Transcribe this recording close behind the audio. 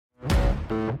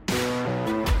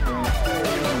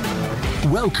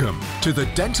Welcome to the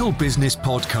Dental Business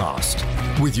Podcast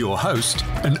with your host,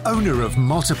 an owner of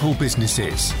multiple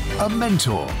businesses, a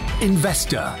mentor,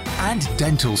 investor, and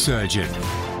dental surgeon,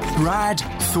 Brad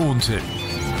Thornton.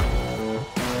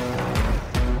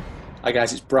 Hi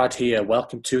guys, it's Brad here.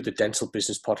 Welcome to the Dental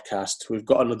Business Podcast. We've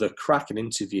got another cracking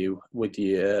interview with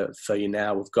you for you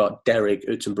now. We've got Derek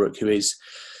Uittenbrook, who is,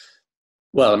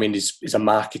 he's a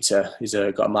marketer. He's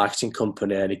got a marketing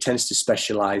company, and he tends to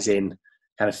specialise in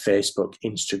kind of Facebook,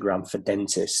 Instagram for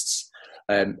dentists.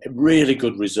 Really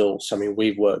good results. I mean,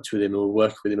 we've worked with him, and we're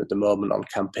working with him at the moment on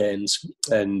campaigns,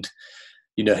 and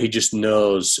he just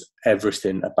knows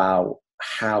everything about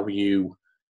how you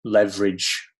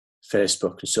leverage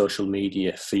Facebook and social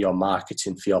media for your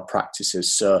marketing, for your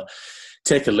practices. So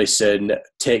take a listen,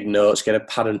 take notes, get a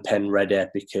pad and pen ready,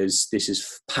 because this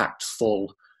is packed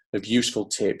full of useful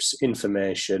tips,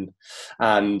 information,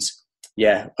 and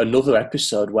another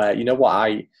episode where,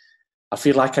 I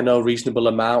feel like I know a reasonable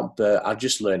amount, but I've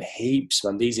just learned heaps,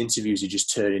 man. These interviews are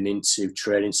just turning into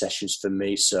training sessions for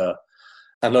me. So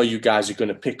I know you guys are going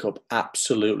to pick up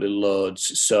absolutely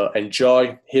loads. So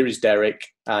enjoy. Here is Derek,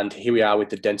 and here we are with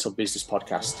the Dental Business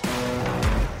Podcast.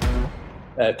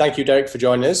 Thank you, Derek, for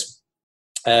joining us.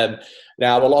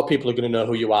 Now, a lot of people are going to know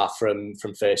who you are from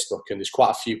Facebook, and there's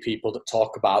quite a few people that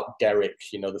talk about Derek,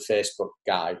 the Facebook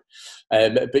guy.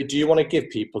 But do you want to give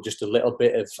people just a little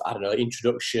bit of,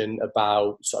 introduction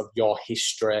about sort of your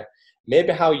history,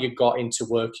 maybe how you got into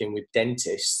working with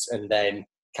dentists, and then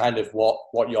kind of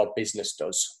what your business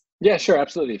does? Yeah, sure.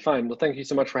 Absolutely. Fine. Well, thank you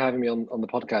so much for having me on the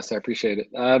podcast. I appreciate it.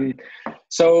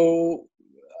 So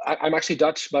I'm actually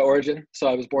Dutch by origin. So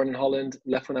I was born in Holland,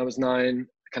 left when I was 9,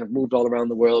 kind of moved all around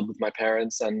the world with my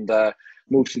parents, and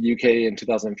moved to the UK in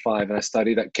 2005, and I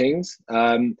studied at King's.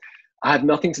 I had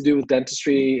nothing to do with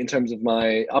dentistry in terms of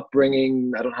my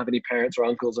upbringing. I don't have any parents or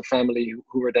uncles or family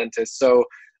who were dentists. So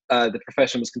the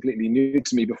profession was completely new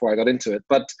to me before I got into it.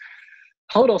 But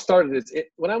how it all started is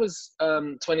when I was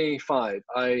 25,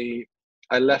 I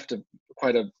left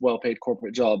quite a well-paid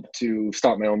corporate job to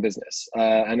start my own business.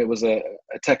 And it was a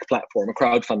tech platform, a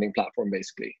crowdfunding platform,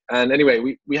 basically. And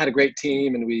anyway, we had a great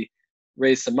team, and we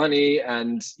raised some money,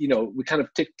 and, we kind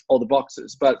of ticked all the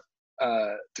boxes. But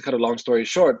to cut a long story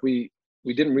short, we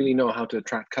didn't really know how to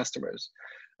attract customers.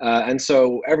 And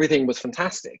so everything was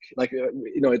fantastic. Like,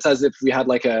 it's as if we had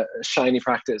like a shiny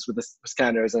practice with the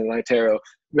scanners and an iTero.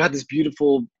 We had this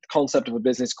beautiful concept of a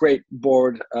business, great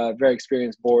board, very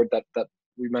experienced board that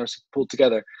we managed to pull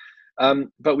together.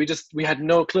 But we had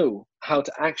no clue how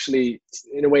to actually,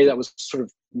 in a way that was sort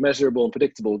of measurable and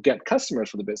predictable, get customers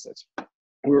for the business.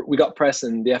 We got press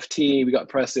in the FT, we got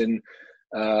press in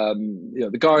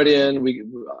the Guardian.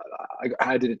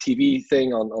 I did a TV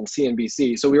thing on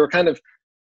CNBC. So we were kind of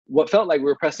what felt like we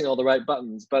were pressing all the right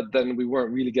buttons, but then we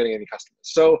weren't really getting any customers.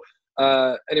 So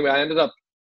anyway, I ended up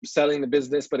selling the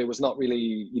business, but it was not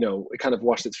really, it kind of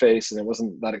washed its face, and it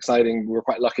wasn't that exciting. We were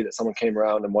quite lucky that someone came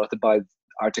around and wanted to buy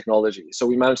our technology. So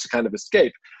we managed to kind of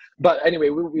escape. But anyway,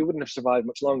 we wouldn't have survived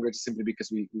much longer, just simply because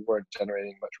we weren't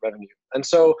generating much revenue. And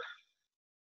so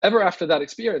ever after that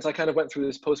experience, I kind of went through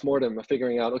this post-mortem of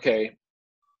figuring out, okay,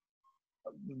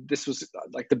 this was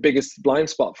like the biggest blind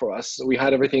spot for us. We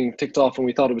had everything ticked off, and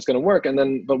we thought it was going to work,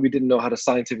 but we didn't know how to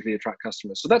scientifically attract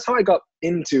customers. So that's how I got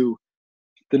into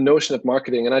the notion of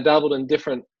marketing. And I dabbled in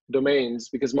different domains,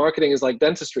 because marketing is like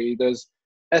dentistry. There's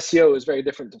SEO is very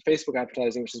different to Facebook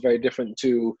advertising, which is very different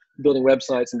to building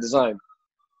websites and design.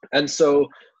 And so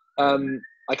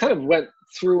I kind of went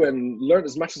through and learned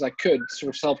as much as I could,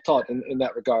 sort of self-taught in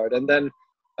that regard. And then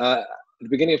the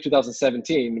beginning of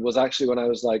 2017 was actually when I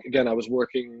was like, again, I was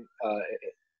working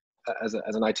as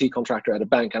an IT contractor at a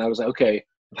bank, and I was like, okay,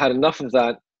 I've had enough of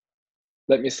that.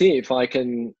 Let me see if I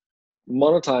can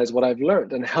monetize what I've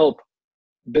learned and help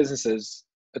businesses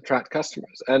attract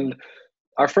customers. And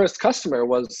our first customer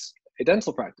was a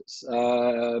dental practice.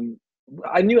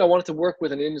 I knew I wanted to work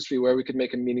with an industry where we could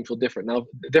make a meaningful difference.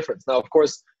 Now, of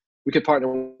course, we could partner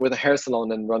with a hair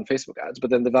salon and run Facebook ads,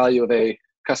 but then the value of a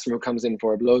customer who comes in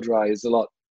for a blow dry is a lot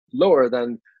lower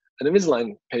than an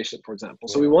Invisalign patient, for example.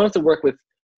 So we wanted to work with,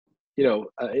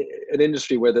 an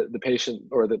industry where the patient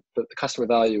or the customer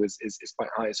value is quite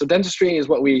high. So dentistry is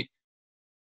what we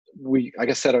I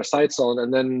guess set our sights on.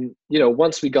 And then,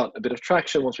 once we got a bit of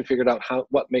traction, once we figured out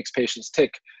what makes patients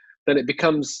tick, then it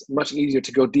becomes much easier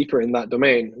to go deeper in that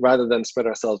domain rather than spread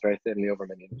ourselves very thinly over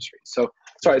many industries. So,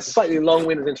 sorry, it's a slightly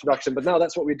long-winded introduction, but now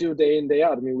that's what we do day in, day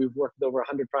out. I mean, we've worked with over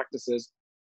 100 practices,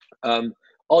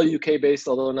 all UK based,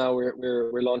 although now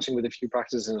we're launching with a few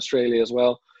practices in Australia as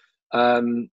well.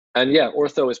 And yeah,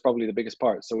 ortho is probably the biggest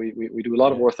part. So we do a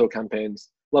lot of ortho campaigns,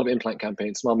 a lot of implant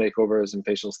campaigns, small makeovers and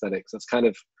facial aesthetics. That's kind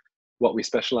of what we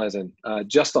specialize in,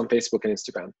 just on Facebook and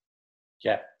Instagram.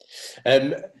 Yeah.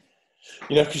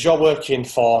 Because you're working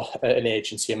for an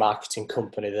agency, a marketing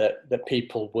company that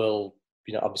people will,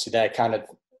 obviously they're kind of,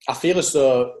 I feel as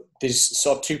though there's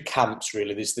sort of two camps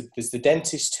really. There's the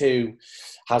dentist who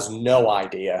has no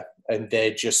idea and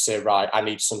they just say, right, I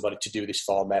need somebody to do this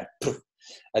for me.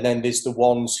 And then there's the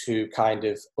ones who kind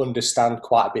of understand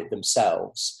quite a bit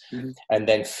themselves and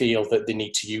then feel that they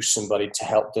need to use somebody to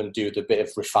help them do the bit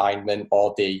of refinement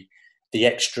or the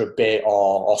extra bit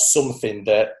or something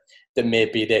that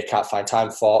maybe they can't find time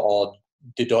for, or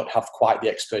they don't have quite the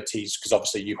expertise, because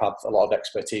obviously you have a lot of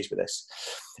expertise with this.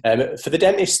 For the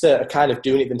dentists that are kind of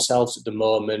doing it themselves at the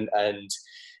moment and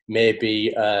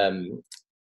maybe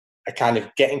are kind of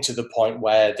getting to the point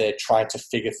where they're trying to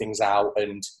figure things out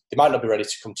and they might not be ready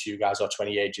to come to you guys or to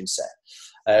any agency.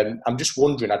 I'm just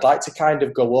wondering, I'd like to kind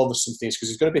of go over some things because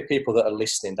there's going to be people that are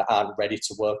listening that aren't ready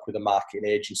to work with a marketing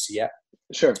agency yet.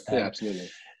 Sure, yeah, absolutely.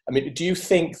 I mean, do you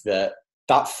think that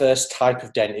first type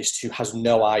of dentist who has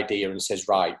no idea and says,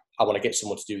 right, I want to get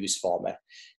someone to do this for me,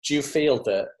 do you feel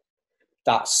that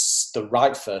that's the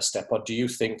right first step, or do you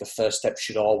think the first step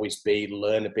should always be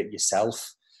learn a bit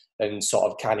yourself and sort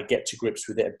of kind of get to grips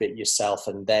with it a bit yourself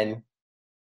and then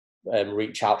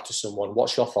reach out to someone?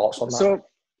 What's your thoughts on that? So,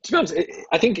 to be honest,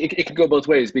 I think it could go both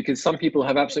ways, because some people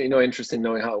have absolutely no interest in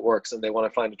knowing how it works and they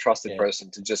want to find a trusted person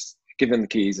to just give them the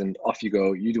keys and off you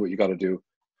go, you do what you got to do.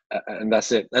 And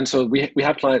that's it. And so we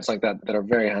have clients like that are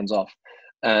very hands off.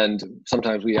 And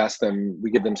sometimes we ask them,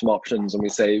 we give them some options and we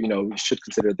say, you should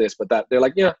consider this, but that. They're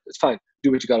like, yeah, it's fine.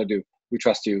 Do what you got to do. We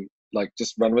trust you. Like,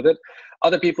 just run with it.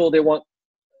 Other people, they want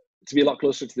to be a lot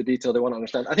closer to the detail. They want to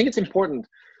understand. I think it's important,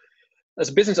 as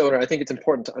a business owner, I think it's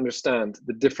important to understand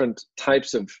the different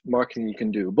types of marketing you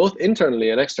can do, both internally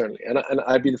and externally. And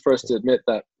I'd be the first to admit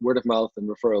that word of mouth and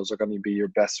referrals are going to be your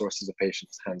best sources of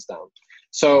patients, hands down.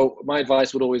 So my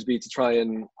advice would always be to try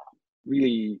and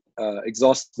really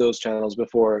exhaust those channels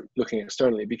before looking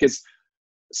externally, because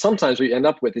sometimes what you end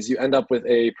up with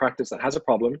a practice that has a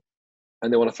problem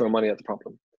and they want to throw money at the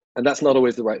problem. And that's not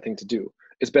always the right thing to do.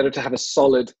 It's better to have a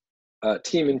solid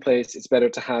team in place. It's better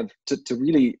to have to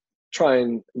really try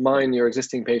and mine your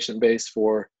existing patient base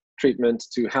for treatment,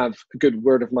 to have a good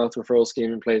word of mouth referral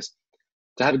scheme in place,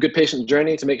 to have a good patient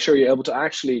journey, to make sure you're able to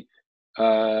actually,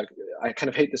 I kind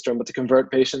of hate this term, but to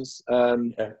convert patients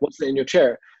once they're in your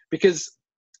chair. Because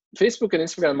Facebook and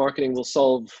Instagram marketing will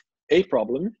solve a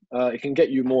problem. It can get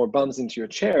you more bums into your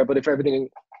chair, but if everything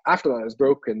after that is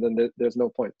broken, then there's no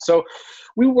point. So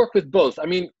we work with both. I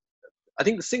mean, I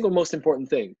think the single most important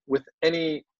thing with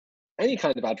any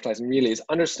kind of advertising really is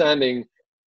understanding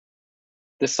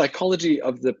the psychology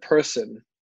of the person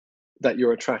that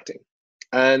you're attracting.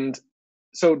 And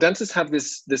so dentists have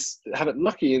have it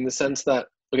lucky in the sense that,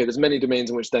 okay, there's many domains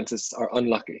in which dentists are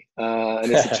unlucky,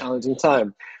 and it's a challenging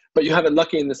time. But you have it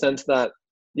lucky in the sense that,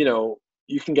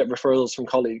 you can get referrals from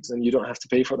colleagues and you don't have to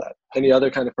pay for that. Any other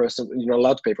kind of person, you're not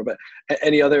allowed to pay for, but in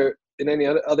any other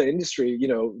industry,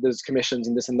 there's commissions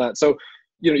and this and that. So,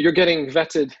 you're getting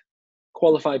vetted,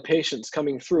 qualified patients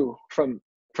coming through from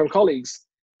colleagues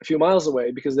a few miles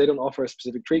away because they don't offer a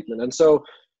specific treatment. And so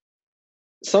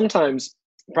sometimes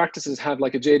practices have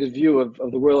like a jaded view of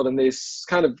the world, and they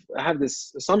kind of have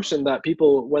this assumption that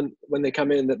people, when they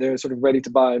come in, that they're sort of ready to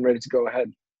buy and ready to go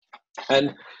ahead.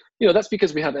 And that's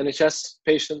because we have NHS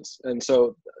patients, and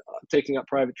so taking up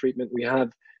private treatment, we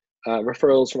have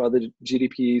referrals from other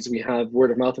GDPs, we have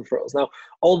word of mouth referrals. Now,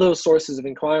 all those sources of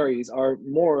inquiries are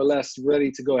more or less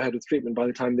ready to go ahead with treatment by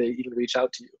the time they even reach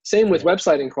out to you. Same with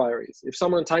website inquiries. If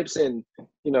someone types in,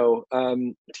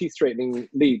 teeth straightening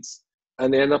leads,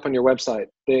 and they end up on your website,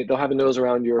 they'll have a nose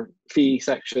around your fee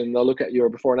section, they'll look at your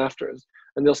before and afters,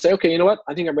 and they'll say, okay, you know what,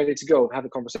 I think I'm ready to go, have a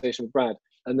conversation with Brad,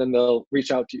 and then they'll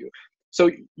reach out to you. So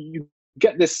you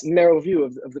get this narrow view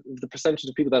of the percentage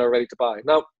of people that are ready to buy.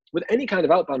 Now, with any kind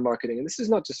of outbound marketing, and this is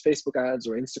not just Facebook ads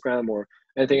or Instagram or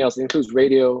anything else, it includes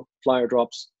radio, flyer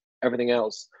drops, everything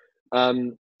else.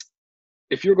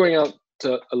 If you're going out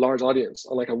to a large audience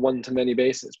on like a one-to-many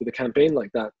basis with a campaign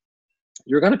like that,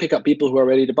 you're going to pick up people who are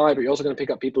ready to buy, but you're also going to pick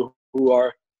up people who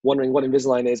are wondering what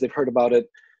Invisalign is. They've heard about it.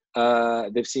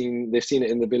 They've seen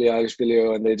it in the Billie Eilish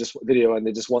video, and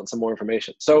they just want some more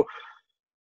information. So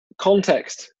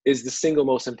context is the single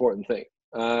most important thing.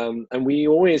 And we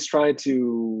always try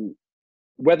to,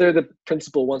 whether the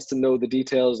principal wants to know the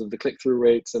details of the click-through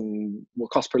rates and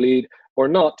what cost per lead or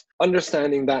not,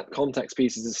 understanding that context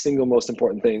piece is the single most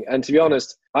important thing. And to be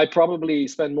honest, I probably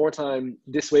spend more time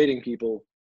dissuading people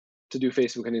to do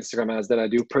Facebook and Instagram ads than I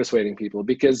do persuading people,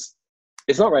 because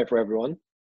it's not right for everyone.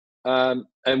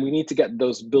 And we need to get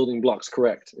those building blocks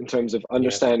correct in terms of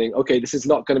understanding, okay, this is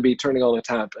not going to be turning on a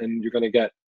tap and you're going to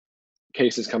get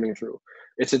cases coming through.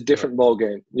 It's a different ball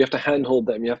game. You have to handhold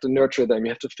them. You have to nurture them.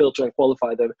 You have to filter and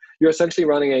qualify them. You're essentially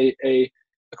running a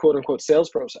quote unquote sales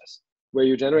process where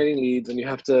you're generating leads and you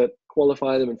have to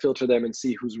qualify them and filter them and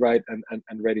see who's right and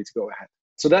ready to go ahead.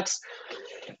 So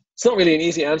it's not really an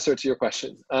easy answer to your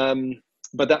question.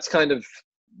 But that's kind of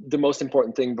the most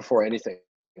important thing before anything,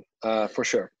 for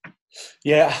sure.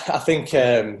 Yeah, I think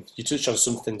you touched on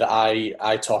something that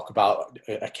I talk about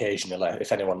occasionally,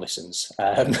 if anyone listens.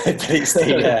 But it's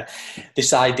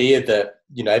this idea that,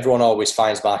 you know, everyone always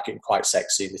finds marketing quite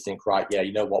sexy. They think, right, yeah,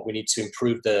 you know what, we need to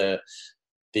improve the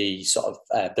sort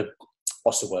of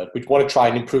what's the word? We want to try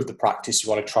and improve the practice. We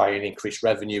want to try and increase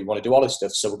revenue. We want to do all this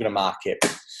stuff. So we're going to market.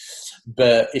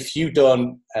 But if you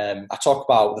don't, I talk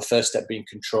about the first step being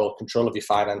control of your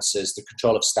finances, the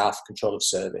control of staff, control of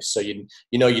service. So you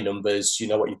know your numbers, you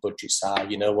know what your budgets are,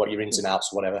 you know what your ins and outs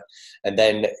or whatever. And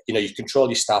then, you know, you control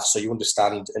your staff so you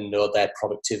understand and know their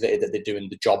productivity, that they're doing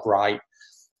the job right.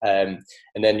 And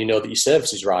then you know that your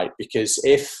service is right. Because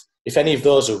if any of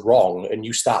those are wrong and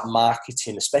you start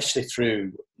marketing, especially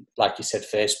through, like you said,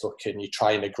 Facebook, and you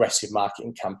try an aggressive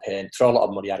marketing campaign, throw a lot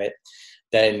of money at it,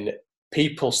 then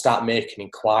people start making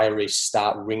inquiries,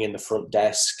 start ringing the front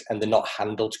desk, and they're not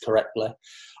handled correctly,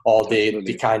 or they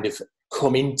kind of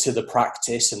come into the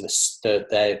practice and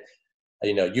they,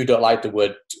 you know, you don't like the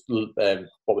word,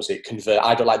 convert.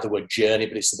 I don't like the word journey,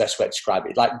 but it's the best way to describe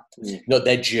it. Like, you know,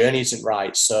 their journey isn't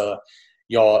right. So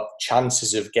your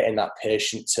chances of getting that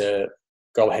patient to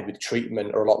go ahead with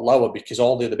treatment are a lot lower because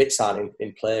all the other bits aren't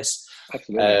in place.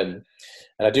 Absolutely.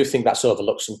 And I do think that's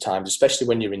overlooked sometimes, especially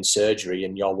when you're in surgery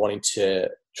and you're wanting to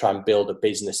try and build a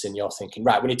business and you're thinking,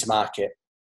 right, we need to market.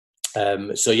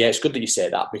 So yeah, it's good that you say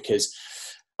that, because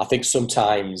I think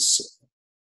sometimes,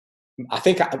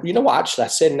 you know what, actually, I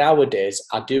say nowadays,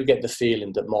 I do get the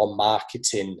feeling that more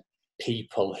marketing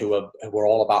people who are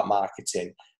all about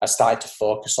marketing are starting to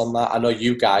focus on that. I know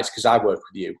you guys, because I work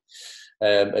with you,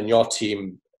 and your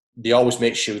team, they always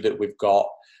make sure that we've got,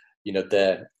 you know,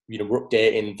 we're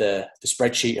updating the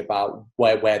spreadsheet about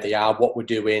where they are, what we're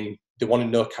doing. They want to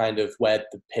know kind of where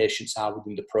the patients are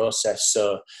within the process.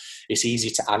 So it's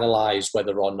easy to analyze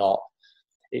whether or not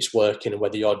it's working and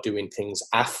whether you're doing things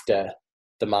after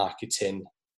the marketing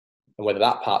and whether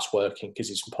that part's working, because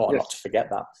it's important not to forget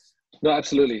that. No,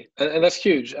 absolutely. And that's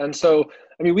huge. And so,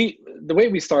 I mean, the way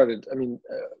we started, I mean,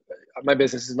 my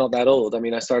business is not that old. I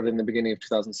mean, I started in the beginning of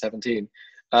 2017.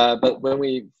 But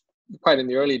when quite in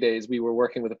the early days, we were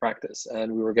working with a practice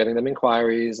and we were getting them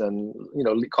inquiries and, you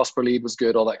know, cost per lead was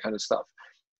good, all that kind of stuff.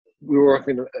 We were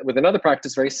working with another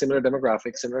practice, very similar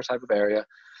demographic, similar type of area,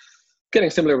 getting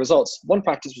similar results. One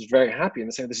practice was very happy and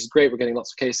they said, this is great, we're getting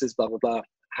lots of cases, blah, blah, blah,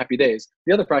 happy days.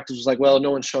 The other practice was like, well,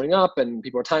 no one's showing up and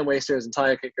people are time wasters and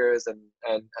tire kickers and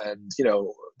you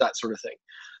know, that sort of thing.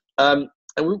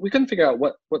 And we couldn't figure out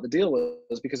what the deal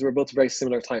was, because we were both very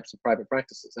similar types of private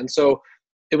practices. And so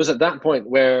it was at that point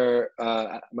where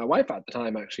my wife at the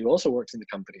time actually also works in the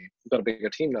company. We've got a bigger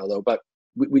team now though, but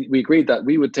we agreed that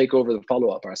we would take over the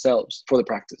follow-up ourselves for the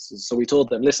practices. So we told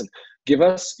them, listen, give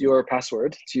us your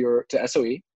password to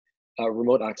SOE,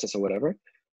 remote access or whatever,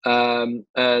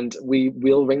 and we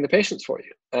will ring the patients for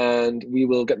you and we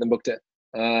will get them booked in.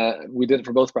 We did it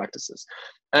for both practices.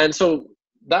 And so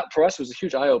that for us was a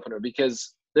huge eye-opener,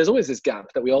 because there's always this gap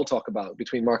that we all talk about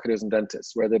between marketers and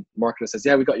dentists, where the marketer says,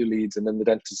 yeah, we got you leads. And then the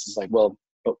dentist is like, well,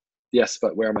 yes,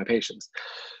 but where are my patients?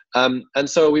 And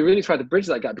so we really tried to bridge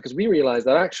that gap, because we realized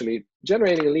that actually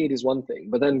generating a lead is one thing,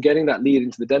 but then getting that lead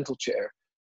into the dental chair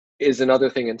is another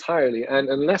thing entirely. And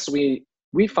unless we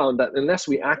found that unless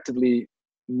we actively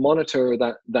monitor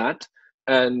that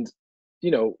and,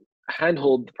 you know,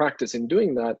 handhold the practice in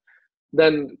doing that,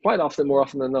 then quite often, more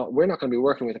often than not, we're not going to be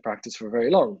working with a practice for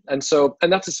very long. And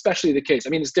that's especially the case. I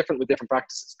mean, it's different with different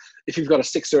practices. If you've got a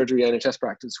 6-surgery NHS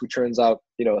practice who churns out,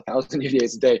 you know, 1,000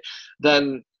 UDAs a day,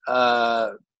 then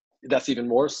that's even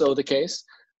more so the case.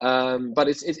 But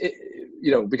it's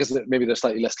you know, because maybe they're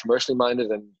slightly less commercially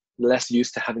minded and less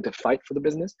used to having to fight for the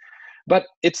business. But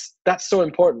that's so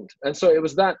important. And so it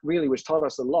was that really which taught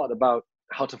us a lot about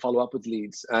how to follow up with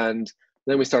leads. And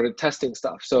then we started testing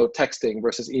stuff. So texting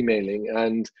versus emailing,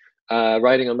 and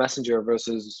writing on Messenger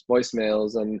versus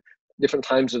voicemails, and different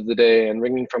times of the day, and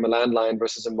ringing from a landline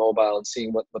versus a mobile, and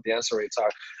seeing what the answer rates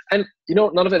are. And, you know,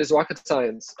 none of it is rocket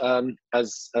science,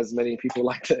 as many people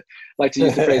like to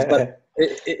use the phrase, but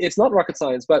it's not rocket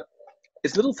science, but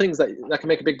it's little things that can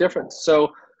make a big difference.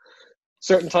 So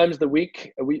certain times of the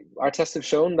week, our tests have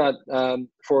shown that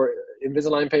for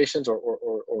Invisalign patients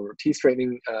or teeth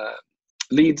straightening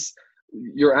leads,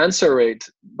 your answer rate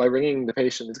by ringing the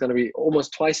patient is going to be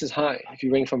almost twice as high if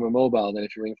you ring from a mobile than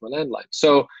if you ring from a landline.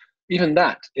 So even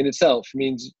that in itself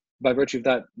means, by virtue of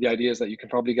that, the idea is that you can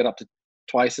probably get up to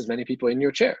twice as many people in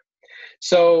your chair.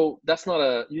 So that's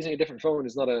not using a different phone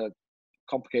is not a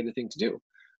complicated thing to do.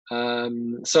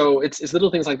 So it's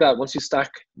little things like that. Once you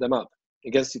stack them up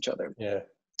against each other,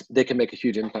 they can make a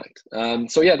huge impact.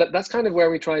 So yeah, that's kind of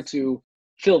where we try to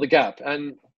fill the gap.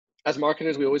 And as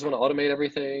marketers, we always want to automate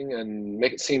everything and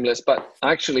make it seamless. But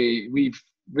actually, we've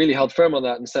really held firm on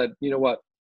that and said, you know what?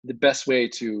 The best way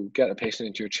to get a patient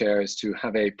into your chair is to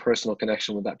have a personal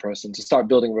connection with that person, to start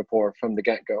building rapport from the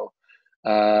get-go,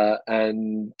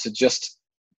 and to just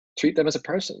treat them as a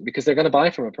person, because they're going to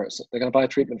buy from a person. They're going to buy a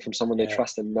treatment from someone they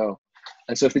trust and know.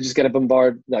 And so if they just get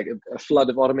a flood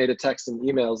of automated text and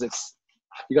emails,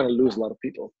 you're going to lose a lot of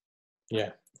people. Yeah.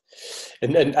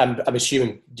 And I'm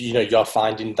assuming, you're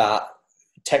finding that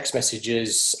text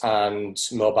messages and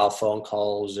mobile phone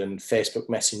calls and Facebook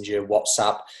Messenger,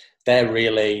 WhatsApp, they're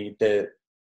really the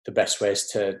best ways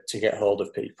to get hold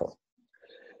of people.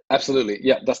 Absolutely.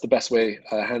 Yeah, that's the best way,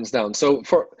 hands down. So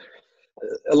for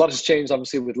a lot has changed,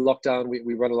 obviously, with lockdown.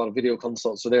 We run a lot of video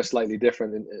consults, so they're slightly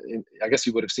different. I guess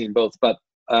you would have seen both. But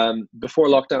before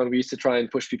lockdown, we used to try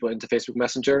and push people into Facebook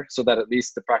Messenger so that at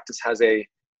least the practice has a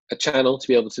channel to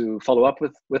be able to follow up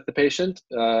with the patient.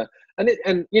 And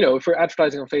if we're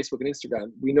advertising on Facebook and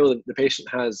Instagram, we know that the patient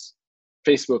has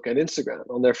Facebook and Instagram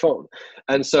on their phone.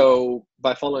 And so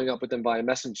by following up with them via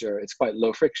Messenger, it's quite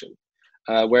low friction.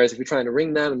 Whereas if you're trying to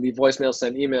ring them and leave voicemails,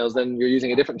 send emails, then you're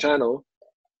using a different channel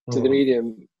to the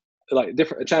medium,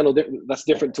 a channel that's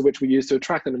different to which we use to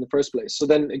attract them in the first place. So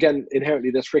then again,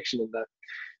 inherently there's friction in that.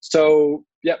 So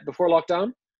yeah, before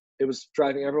lockdown, it was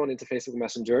driving everyone into Facebook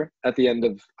Messenger at the end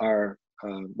of our,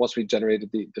 once we generated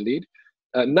the lead.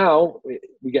 Now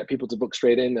we get people to book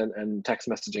straight in, and text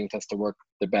messaging tends to work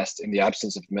the best in the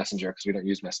absence of Messenger, because we don't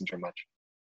use Messenger much.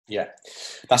 Yeah,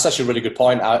 that's actually a really good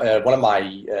point. One of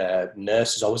my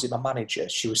nurses, or was it my manager,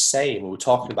 she was saying, we were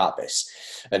talking about this,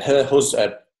 and her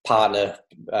partner,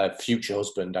 future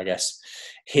husband, I guess,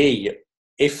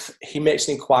 if he makes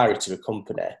an inquiry to a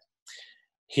company,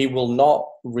 he will not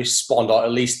respond, or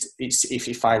at least if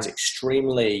he finds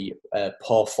extremely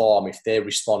poor form, if they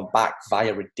respond back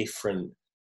via a different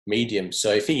medium.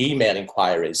 So if he email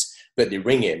inquiries, but they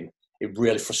ring him, it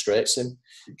really frustrates him,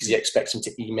 because he expects them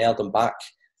to email them back.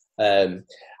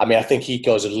 I think he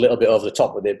goes a little bit over the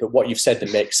top with it, but what you've said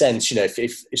that makes sense.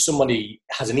 If somebody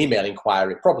has an email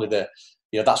inquiry, probably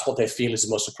that's what they feel is the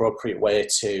most appropriate way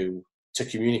to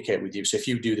communicate with you. So if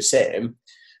you do the same,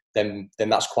 then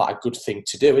that's quite a good thing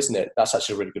to do, isn't it? That's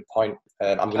actually a really good point.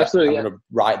 I'm going to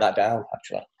write that down,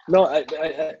 actually. No, I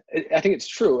think it's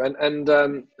true. And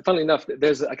funnily enough,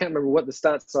 I can't remember what the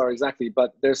stats are exactly,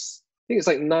 but I think it's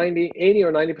like 80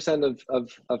 or 90%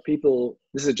 of people,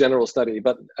 this is a general study,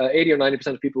 but 80 or 90%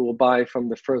 of people will buy from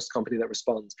the first company that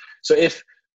responds. So if,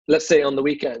 let's say on the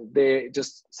weekend, they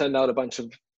just send out a bunch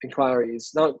of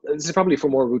inquiries. Now, this is probably for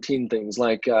more routine things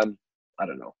like, I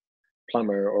don't know,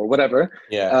 plumber or whatever.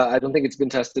 Yeah. I don't think it's been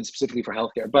tested specifically for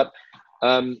healthcare, but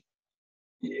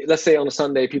let's say on a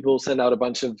Sunday, people send out a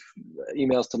bunch of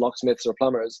emails to locksmiths or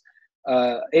plumbers.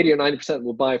 80 or 90%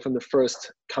 will buy from the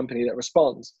first company that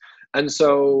responds. And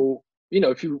so,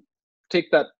 if you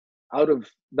take that out of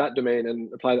that domain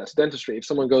and apply that to dentistry, if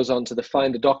someone goes on to the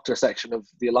Find a Doctor section of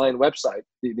the Align website,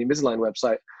 the Invisalign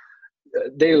website,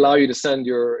 they allow you to send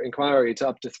your inquiry to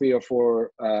up to 3 or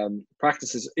 4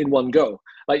 practices in one go.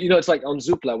 It's like on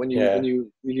Zoopla when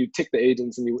you tick the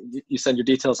agents and you send your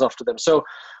details off to them. So,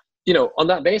 on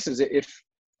that basis,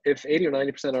 if 80 or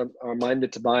 90% are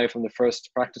minded to buy from the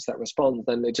first practice that responds,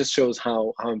 then it just shows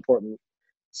how important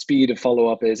speed of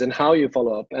follow-up is and how you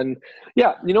follow up. And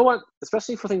yeah, you know what,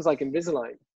 especially for things like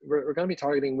Invisalign, we're going to be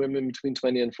targeting women between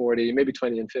 20 and 40, maybe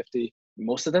 20 and 50.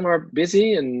 Most of them are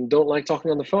busy and don't like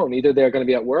talking on the phone. Either they're going to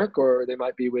be at work or they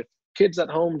might be with kids at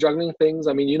home juggling things.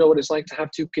 I mean, you know what it's like to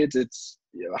have 2 kids. It's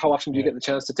how often do you get the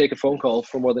chance to take a phone call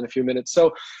for more than a few minutes?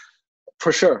 So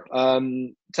for sure,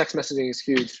 text messaging is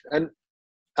huge. And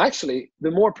actually,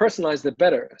 the more personalized, the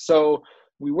better. So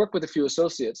we work with a few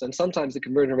associates, and sometimes the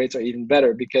conversion rates are even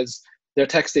better because they're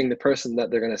texting the person that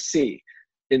they're going to see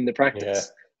in the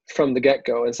practice from the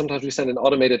get-go. And sometimes we send an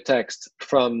automated text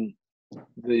from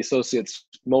the associate's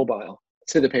mobile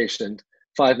to the patient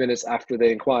 5 minutes after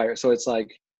they inquire. So it's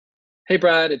like, hey,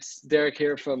 Brad, it's Derek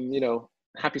here from,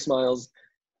 Happy Smiles.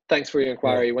 Thanks for your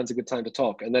inquiry. When's a good time to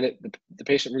talk? And then the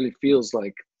patient really feels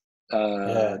like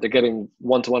they're getting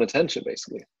one-to-one attention,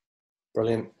 basically.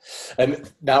 Brilliant.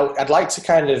 Now, I'd like to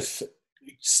kind of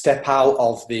step out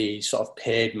of the sort of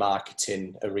paid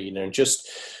marketing arena and just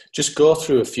go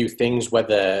through a few things,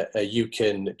 whether you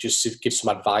can just give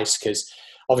some advice, because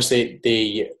obviously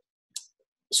the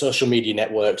social media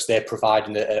networks, they're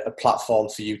providing a platform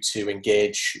for you to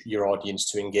engage your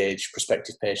audience, to engage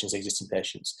prospective patients, existing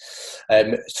patients,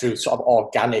 through sort of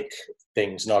organic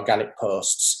things and organic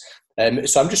posts.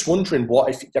 So I'm just wondering,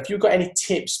 have you got any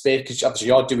tips? Because obviously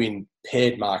you're doing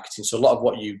paid marketing, so a lot of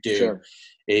what you do Sure.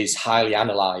 is highly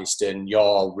analysed, and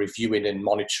you're reviewing and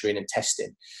monitoring and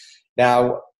testing.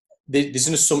 Now, there's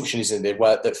an assumption, isn't there,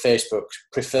 that Facebook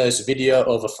prefers video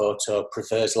over photo,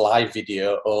 prefers live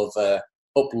video over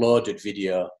uploaded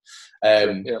video.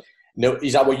 Sure, yeah. No,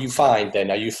 is that what you find then?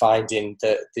 Are you finding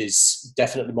that there's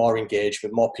definitely more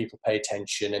engagement, more people pay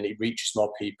attention, and it reaches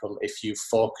more people if you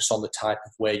focus on the type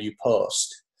of way you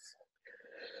post?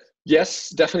 Yes,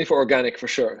 definitely for organic, for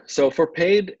sure. So for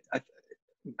paid,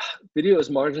 video is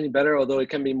marginally better, although it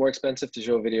can be more expensive to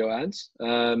show video ads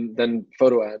than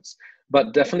photo ads.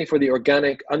 But definitely for the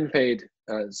organic, unpaid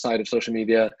side of social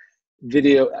media,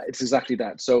 video, it's exactly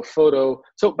that. So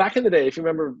back in the day, if you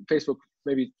remember Facebook,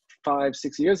 maybe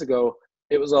 5-6 years ago,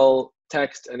 it was all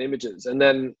text and images, and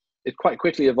then it quite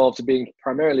quickly evolved to being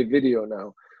primarily video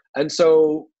now. And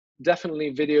so definitely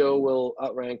video will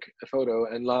outrank a photo,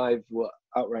 and live will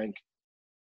outrank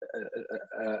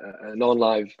a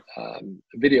non-live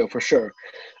video for sure.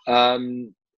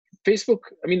 Facebook,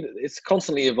 I mean, it's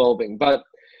constantly evolving, but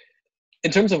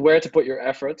in terms of where to put your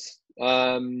efforts,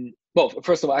 well,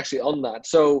 first of all, actually on that,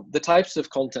 so the types of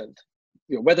content,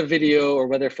 whether video or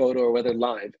whether photo or whether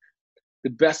live, the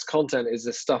best content is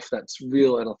the stuff that's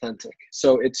real and authentic.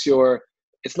 So it's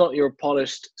not your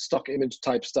polished stock image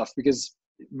type stuff, because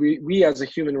we as a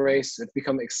human race have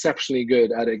become exceptionally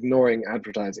good at ignoring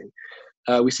advertising.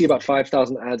 We see about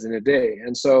 5,000 ads in a day.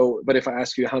 And so, but if I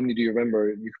ask you how many do you remember,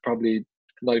 you could probably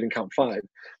not even count 5.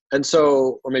 And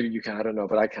so, or maybe you can, I don't know,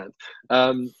 but I can't.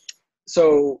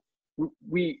 So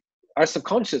our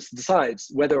subconscious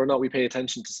decides whether or not we pay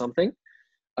attention to something.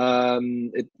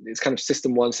 It's kind of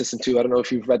system 1, system 2. I don't know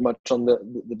if you've read much on the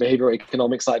behavioral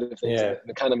economic side of things,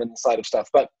 the Kahneman side of stuff,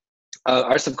 but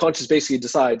our subconscious basically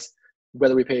decides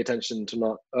whether we pay attention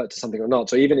to something or not.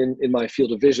 So even in my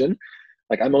field of vision,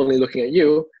 like I'm only looking at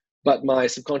you, but my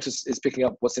subconscious is picking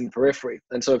up what's in the periphery.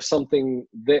 And so if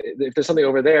there's something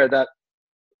over there that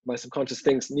my subconscious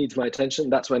thinks needs my attention,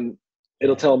 that's when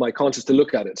it'll tell my conscious to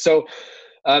look at it. So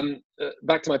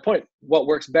back to my point, what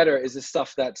works better is the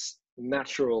stuff that's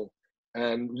natural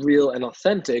and real and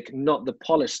authentic, not the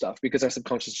polished stuff, because our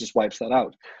subconscious just wipes that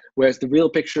out. Whereas the real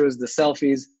pictures, the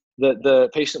selfies, the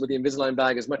patient with the Invisalign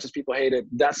bag, as much as people hate it,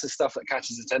 that's the stuff that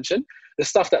catches attention. The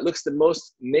stuff that looks the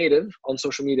most native on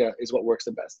social media is what works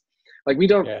the best. Like we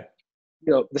don't,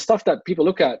 the stuff that people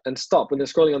look at and stop when they're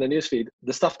scrolling on their newsfeed,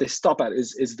 the stuff they stop at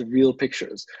is the real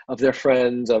pictures of their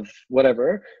friends, of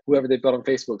whoever they've got on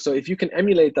Facebook. So if you can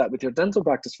emulate that with your dental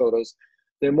practice photos,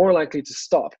 they're more likely to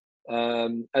stop.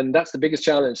 And that's the biggest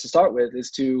challenge to start with, is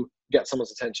to get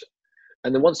someone's attention.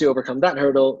 And then once you overcome that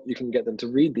hurdle, you can get them to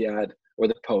read the ad or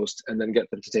the post, and then get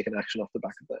them to take an action off the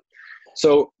back of that.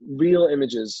 So real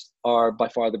images are by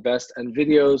far the best, and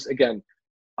videos, again,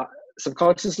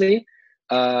 subconsciously,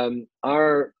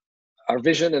 our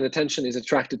vision and attention is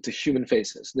attracted to human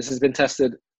faces. This has been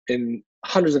tested in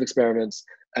hundreds of experiments,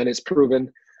 and it's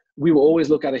proven we will always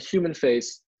look at a human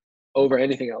face over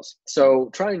anything else. So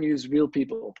try and use real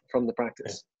people from the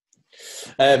practice.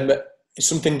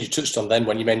 Something you touched on then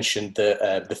when you mentioned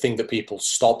the thing that people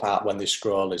stop at when they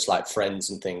scroll is like friends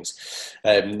and things.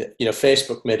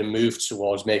 Facebook made a move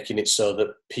towards making it so that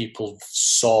people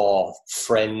saw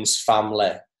friends,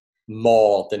 family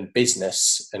more than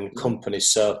business and companies.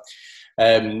 So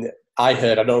I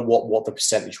heard, I don't know what the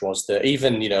percentage was, that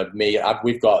even,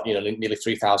 we've got, nearly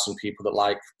 3,000 people that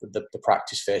like the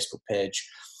practice Facebook page.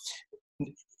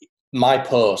 My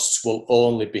posts will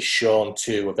only be shown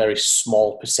to a very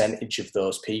small percentage of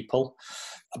those people.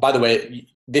 By the way,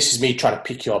 this is me trying to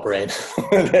pick your brain. So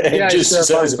it's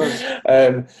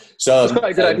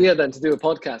quite a good idea then to do a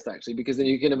podcast, actually, because then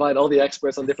you can invite all the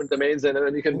experts on different domains, and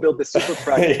then you can build this super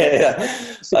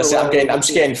practice. I'm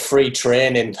just getting free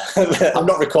training. I'm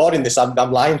not recording this. I'm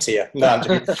lying to you. No, I'm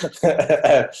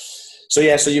joking. So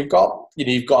you've got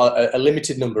a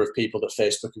limited number of people that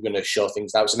Facebook are going to show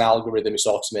things. Now it's an algorithm, it's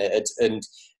automated, and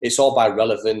it's all by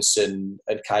relevance and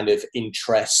kind of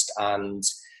interest and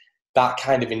that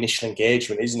kind of initial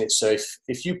engagement, isn't it? So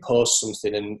if you post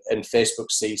something and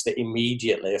Facebook sees that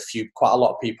immediately quite a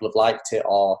lot of people have liked it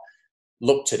or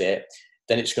looked at it,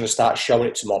 then it's going to start showing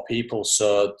it to more people.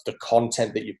 So the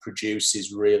content that you produce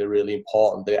is really, really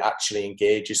important, that it actually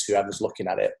engages whoever's looking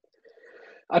at it.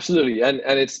 Absolutely. And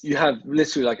it's, you have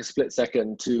literally like a split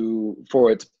second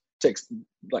for it to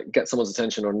get someone's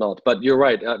attention or not. But you're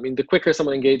right. I mean, the quicker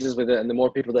someone engages with it and the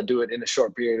more people that do it in a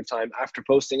short period of time after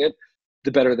posting it,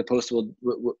 the better the post will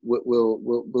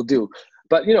do.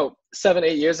 But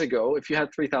 7-8 years ago, if you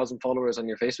had 3,000 followers on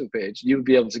your Facebook page, you would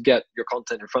be able to get your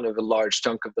content in front of a large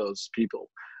chunk of those people.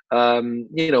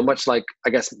 Much like, I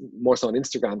guess, more so on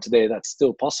Instagram today, that's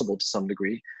still possible to some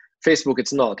degree. Facebook,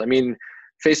 it's not. I mean,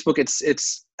 Facebook,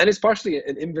 it's partially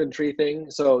an inventory thing.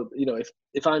 So,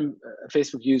 if I'm a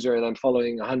Facebook user and I'm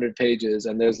following 100 pages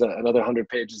and there's another 100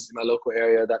 pages in my local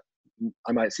area that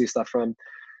I might see stuff from,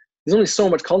 there's only so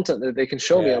much content that they can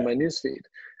show me on my newsfeed.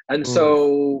 And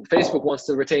so Facebook wants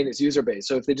to retain its user base.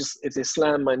 So if they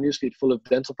slam my newsfeed full of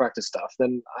dental practice stuff,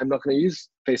 then I'm not going to use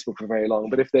Facebook for very long.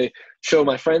 But if they show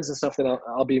my friends and stuff, then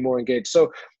I'll be more engaged. So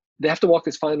they have to walk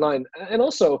this fine line. And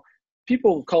also,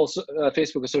 people call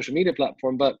Facebook a social media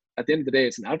platform, but at the end of the day,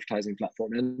 it's an advertising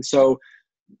platform. And so,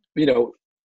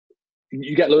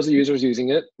 you get loads of users using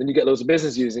it, then you get loads of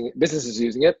businesses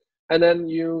using it. And then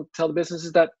you tell the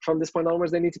businesses that from this point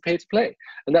onwards, they need to pay to play.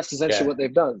 And that's essentially what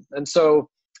they've done. And so,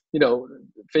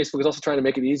 Facebook is also trying to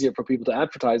make it easier for people to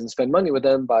advertise and spend money with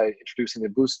them by introducing the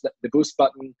boost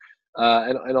button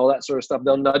and all that sort of stuff.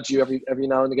 They'll nudge you every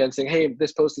now and again saying, hey,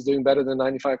 this post is doing better than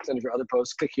 95% of your other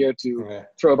posts. Click here to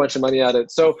throw a bunch of money at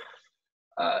it. So,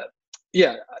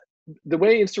 the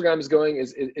way Instagram is going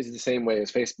is the same way as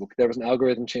Facebook. There was an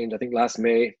algorithm change, I think, last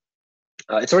May.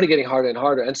 It's already getting harder and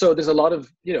harder. And so there's a lot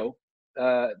of,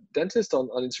 dentists on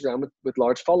Instagram with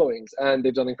large followings, and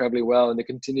they've done incredibly well, and they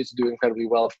continue to do incredibly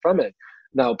well from it.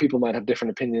 Now, people might have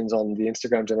different opinions on the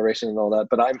Instagram generation and all that,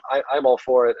 but I'm all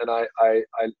for it. And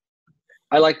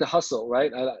I like the hustle,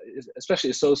 right? Especially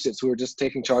associates who are just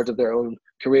taking charge of their own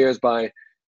careers by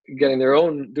doing their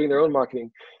own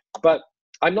marketing. But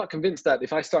I'm not convinced that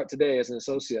if I start today as an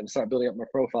associate and start building up my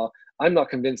profile, I'm not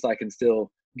convinced I can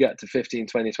still get to 15,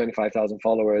 20, 25,000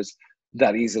 followers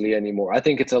that easily anymore. I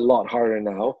think it's a lot harder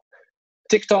now.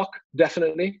 TikTok,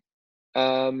 definitely.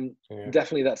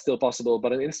 Definitely that's still possible.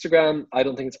 But on Instagram, I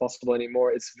don't think it's possible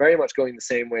anymore. It's very much going the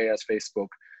same way as Facebook.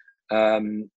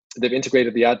 They've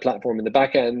integrated the ad platform in the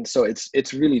back end. So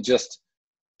it's really just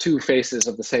two faces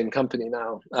of the same company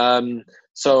now. I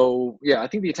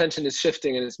think the attention is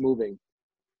shifting and it's moving.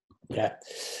 Yeah.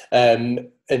 And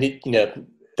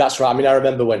that's right. I mean, I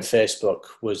remember when Facebook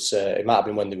was, it might have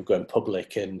been when they were going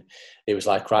public, and it was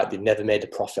like, right, they've never made a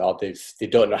profit, or they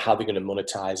don't know how they're going to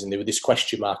monetize. And there was this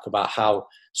question mark about how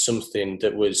something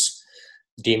that was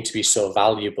deemed to be so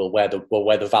valuable, where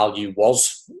the value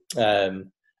was.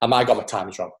 I might have got my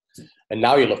times wrong. And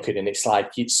now you look at it and it's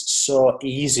like, it's so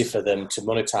easy for them to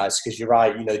monetize, because you're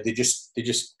right,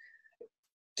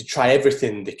 they try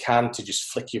everything they can to just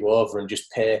flick you over and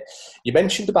just pay. You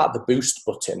mentioned about the boost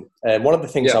button. One of the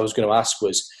things I was going to ask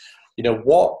was,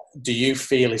 what do you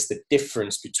feel is the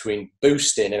difference between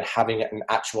boosting and having an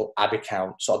actual ad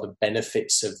account, sort of the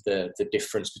benefits of the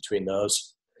difference between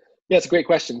those? Yeah, it's a great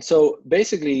question. So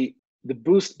basically, the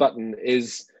boost button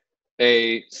is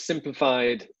a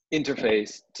simplified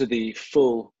interface to the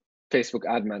full Facebook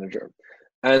ad manager.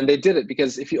 And they did it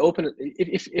because if you open it,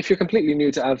 if you're completely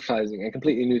new to advertising and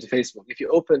completely new to Facebook, if you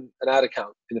open an ad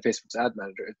account in the Facebook's ad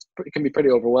manager, it can be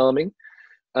pretty overwhelming.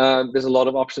 There's a lot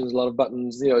of options, a lot of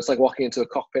buttons. It's like walking into a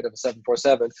cockpit of a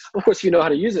 747. Of course, you know how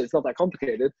to use it. It's not that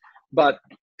complicated, but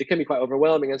it can be quite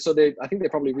overwhelming. And so I think they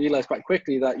probably realized quite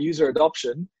quickly that user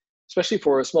adoption, especially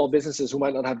for small businesses who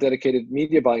might not have dedicated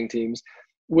media buying teams,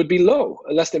 would be low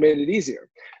unless they made it easier.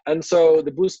 And so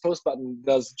the boost post button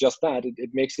does just that. It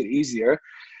makes it easier,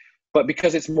 but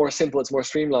because it's more simple, it's more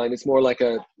streamlined, it's more like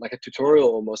a tutorial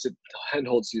almost. It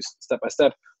handholds you step by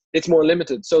step. It's more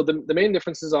limited. So the main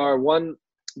differences are, one,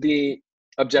 the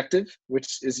objective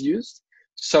which is used.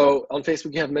 So on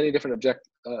Facebook, you have many different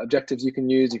objectives you can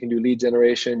use. You can do lead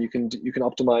generation. You can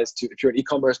optimize to, if you're an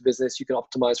e-commerce business, you can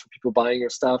optimize for people buying your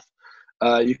stuff.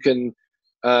 You can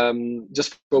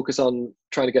just focus on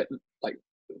trying to get like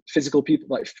physical people,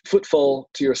 like footfall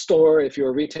to your store. If you're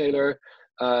a retailer,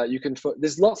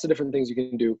 there's lots of different things you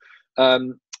can do.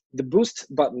 The boost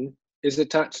button is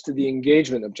attached to the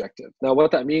engagement objective. Now,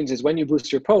 what that means is when you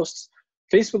boost your posts,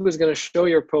 Facebook is going to show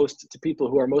your post to people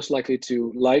who are most likely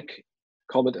to like,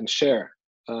 comment, and share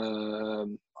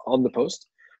on the post.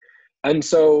 And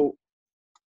so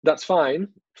that's fine.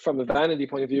 From a vanity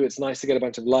point of view, it's nice to get a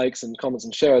bunch of likes and comments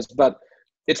and shares, but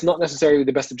it's not necessarily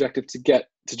the best objective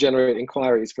to generate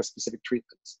inquiries for specific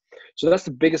treatments. So that's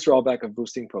the biggest drawback of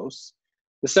boosting posts.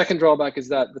 The second drawback is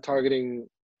that the targeting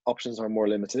options are more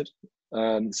limited.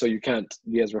 So you can't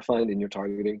be as refined in your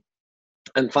targeting.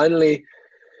 And finally,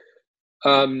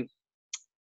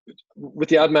 with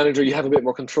the ad manager, you have a bit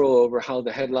more control over how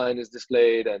the headline is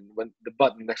displayed, and when the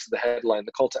button next to the headline,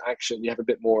 the call to action, you have a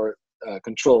bit more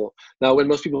control. Now, when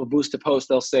most people boost a post,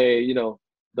 they'll say,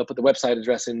 they'll put the website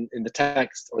address in the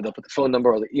text, or they'll put the phone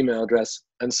number or the email address.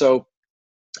 And so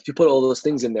if you put all those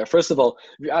things in there, first of all,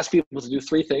 if you ask people to do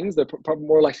 3 things, they're probably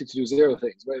more likely to do 0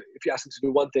 things. But if you ask them to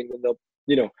do 1 thing, then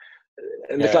they'll,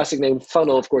 and the classic name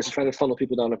funnel, of course, you're trying to funnel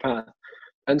people down a path.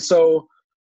 And so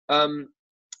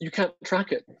you can't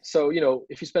track it. So,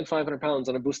 if you spend £500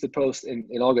 on a boosted post in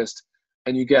August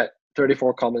and you get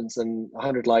 34 comments and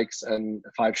 100 likes and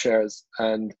 5 shares,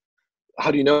 and how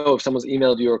do you know if someone's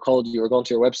emailed you or called you or gone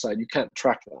to your website? You can't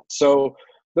track that. So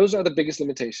those are the biggest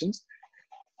limitations.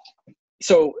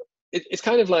 So it's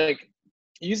kind of like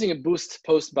using a boost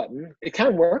post button. It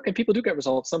can work and people do get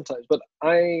results sometimes, but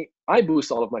I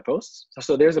boost all of my posts.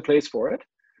 So there's a place for it,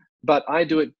 but I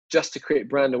do it just to create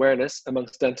brand awareness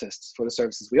amongst dentists for the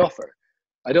services we offer.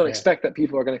 I don't expect that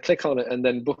people are going to click on it and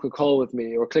then book a call with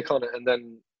me, or click on it and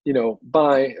then,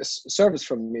 buy a service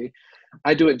from me.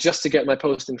 I do it just to get my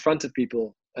post in front of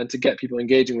people and to get people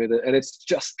engaging with it. And it's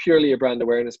just purely a brand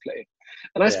awareness play.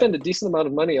 And I spend a decent amount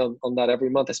of money on that every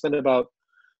month. I spend about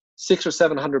 £600 or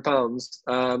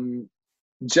 £700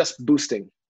 just boosting.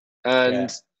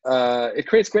 And it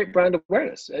creates great brand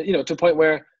awareness, to a point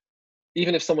where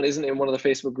even if someone isn't in one of the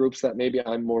Facebook groups that maybe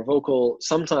I'm more vocal,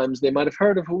 sometimes they might have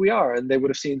heard of who we are and they would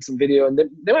have seen some video, and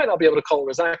they might not be able to call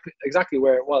exactly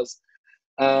where it was.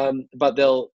 But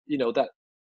they'll,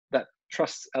 that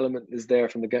trust element is there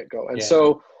from the get-go. And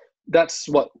so that's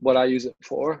what I use it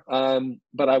for.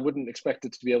 But I wouldn't expect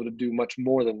it to be able to do much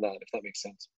more than that, if that makes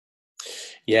sense.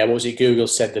 Yeah, what was it? Google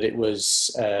said that it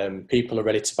was people are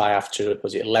ready to buy after,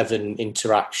 was it 11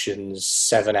 interactions,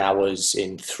 7 hours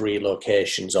in 3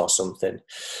 locations or something.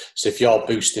 So if you're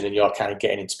boosting and you're kind of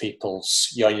getting into people's,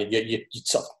 you're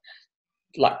sort of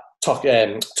like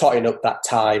totting up that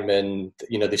time, and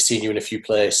they've seen you in a few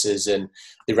places and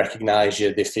they recognise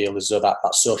you, they feel as though that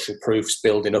social proof's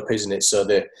building up, isn't it? So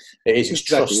it is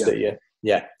exactly, trust that you.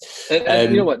 Yeah.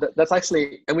 And you know what, that's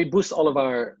actually, and we boost all of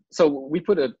so we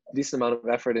put a decent amount of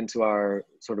effort into our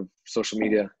sort of social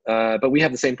media, but we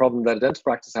have the same problem that a dental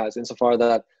practice has, insofar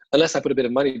that unless I put a bit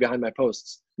of money behind my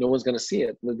posts, no one's going to see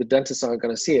it. The dentists aren't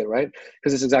going to see it, right?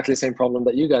 Because it's exactly the same problem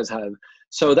that you guys have.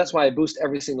 So that's why I boost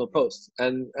every single post.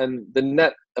 And the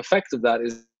net effect of that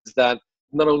is that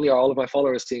not only are all of my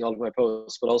followers seeing all of my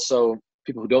posts, but also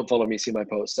people who don't follow me see my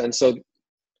posts. And so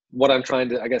what I'm trying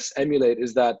to, I guess, emulate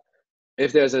is that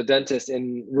if there's a dentist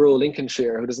in rural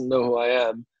Lincolnshire who doesn't know who I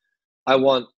am, I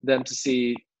want them to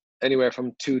see anywhere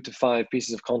from 2 to 5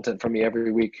 pieces of content from me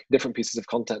every week, different pieces of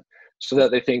content, so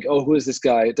that they think, oh, who is this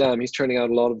guy? Damn, he's turning out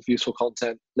a lot of useful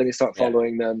content. Let me start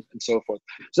following them, and so forth.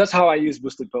 So that's how I use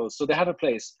boosted posts. So they have a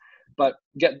place, but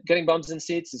getting bums in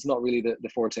seats is not really the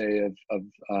forte of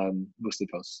boosted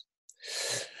posts.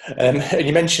 And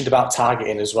you mentioned about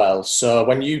targeting as well. So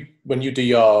when you do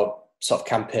your sort of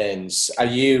campaigns, are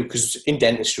you, because in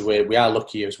dentistry we are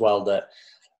lucky as well that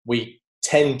we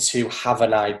tend to have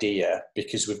an idea,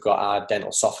 because we've got our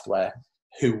dental software,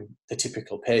 who the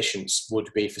typical patients would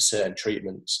be for certain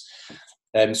treatments.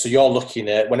 So you're looking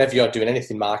at, whenever you're doing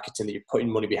anything marketing that you're putting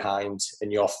money behind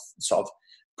and you're sort of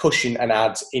pushing an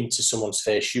ad into someone's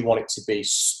face, you want it to be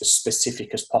as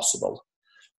specific as possible.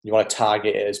 You want to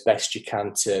target it as best you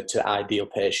can to ideal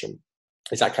patient.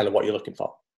 Is that kind of what you're looking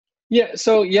for? Yeah,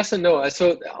 so yes and no.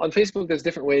 So on Facebook, there's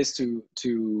different ways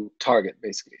to target,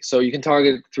 basically. So you can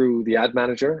target through the ad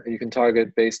manager, and you can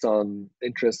target based on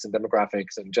interests and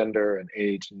demographics and gender and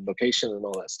age and location and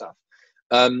all that stuff.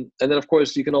 And then, of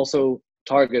course, you can also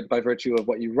target by virtue of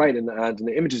what you write in the ad and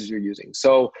the images you're using.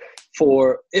 So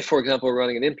if, for example, we're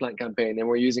running an implant campaign and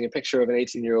we're using a picture of an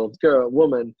 18-year-old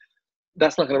woman,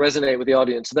 that's not going to resonate with the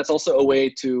audience. So that's also a way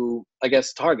to, I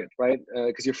guess, target, right?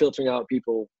 Because you're filtering out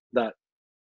people that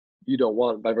you don't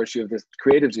want by virtue of the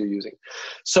creatives you're using.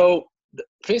 So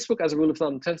Facebook, as a rule of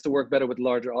thumb, tends to work better with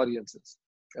larger audiences.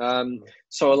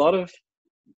 So a lot of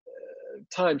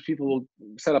times people will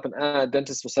set up an ad,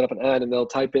 dentists will set up an ad, and they'll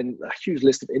type in a huge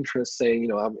list of interests saying,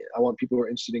 I want people who are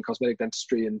interested in cosmetic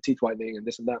dentistry and teeth whitening and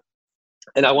this and that.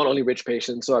 And I want only rich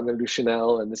patients, so I'm going to do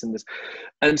Chanel and this and this.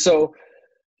 And so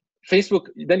Facebook,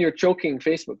 then you're choking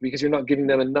Facebook because you're not giving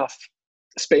them enough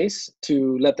space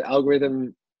to let the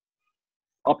algorithm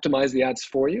optimize the ads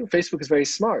for you. Facebook is very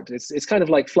smart. It's kind of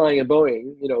like flying a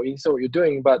Boeing. You know what you're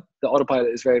doing, but the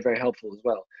autopilot is very, very helpful as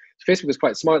well. So Facebook is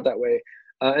quite smart that way.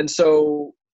 And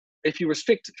so if you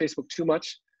restrict Facebook too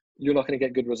much, you're not going to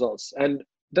get good results. And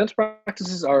dental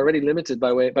practices are already limited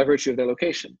by virtue of their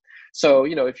location. So,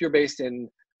 if you're based in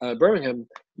Birmingham,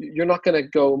 you're not going to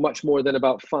go much more than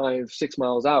about 5-6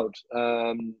 miles out,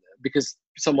 because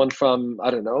someone from,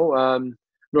 I don't know,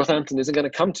 Northampton isn't going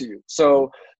to come to you. So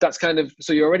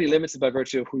so you're already limited by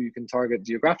virtue of who you can target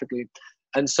geographically.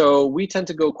 And so we tend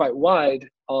to go quite wide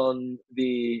on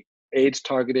the age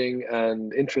targeting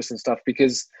and interest and stuff,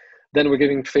 because then we're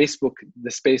giving Facebook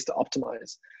the space to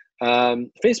optimize.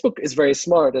 Facebook is very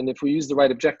smart, and if we use the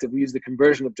right objective, we use the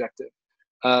conversion objective.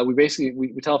 We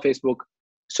tell Facebook,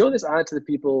 show this ad to the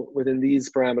people within these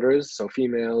parameters, so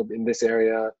female in this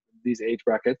area, these age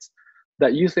brackets,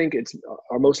 that you think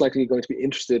are most likely going to be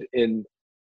interested in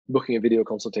booking a video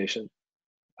consultation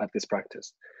at this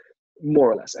practice,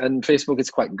 more or less. And Facebook is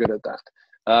quite good at that.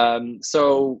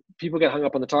 So people get hung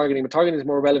up on the targeting, but targeting is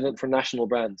more relevant for national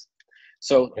brands.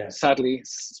 So sadly,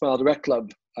 Smile Direct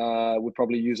Club would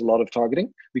probably use a lot of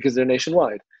targeting because they're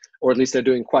nationwide, or at least they're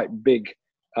doing quite big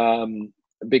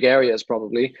areas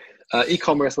probably.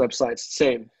 E-commerce websites,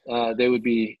 same. They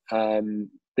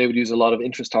would use a lot of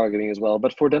interest targeting as well.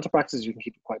 But for dental practices, you can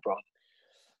keep it quite broad.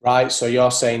 Right. So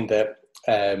you're saying that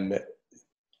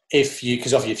if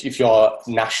you're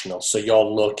national, so your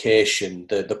location,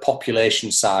 the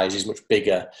population size is much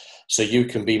bigger, so you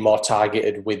can be more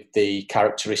targeted with the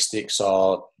characteristics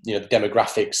or the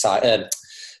demographic side,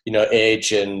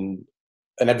 age and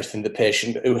everything, the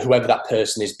patient, whoever that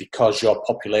person is, because your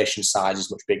population size is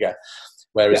much bigger.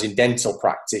 Whereas in dental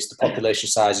practice, the population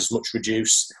size is much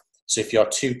reduced. So if you're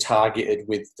too targeted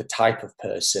with the type of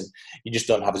person, you just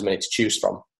don't have as many to choose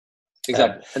from.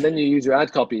 Exactly. And then you use your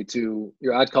ad copy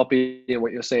and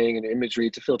what you're saying and your imagery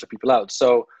to filter people out.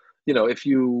 So, if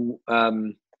you,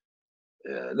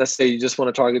 let's say you just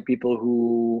want to target people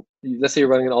who, let's say you're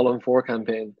running an all-on-4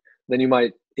 campaign, then you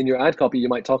might, in your ad copy, you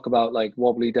might talk about like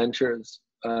wobbly dentures,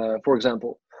 for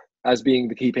example, as being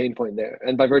the key pain point there.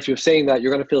 And by virtue of saying that,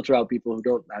 you're going to filter out people who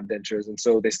don't have dentures, and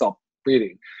so they stop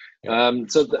breathing.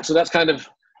 So that's kind of,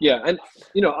 and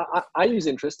I use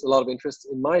a lot of interest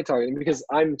in my targeting, because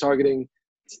I'm targeting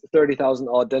 30,000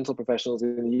 odd dental professionals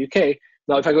in the UK.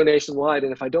 Now, if I go nationwide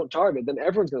and if I don't target, then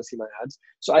everyone's going to see my ads.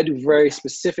 So I do very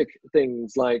specific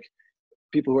things, like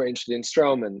people who are interested in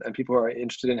Straumann and people who are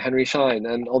interested in Henry Schein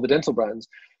and all the dental brands,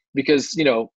 because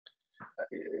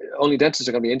only dentists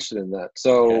are going to be interested in that.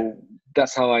 So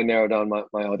that's how I narrow down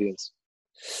my audience.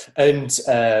 And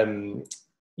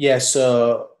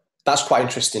so that's quite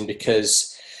interesting,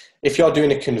 because if you're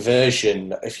doing a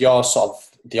conversion, if you're sort of,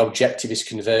 the objective is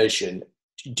conversion,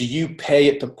 do you pay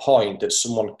at the point that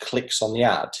someone clicks on the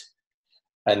ad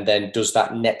and then does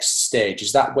that next stage?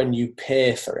 Is that when you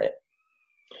pay for it?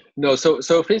 No, so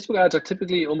Facebook ads are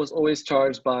typically almost always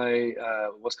charged by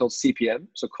what's called CPM,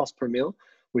 so cost per mil,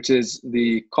 which is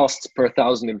the cost per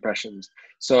 1,000 impressions.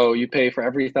 So you pay for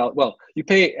you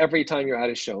pay every time your ad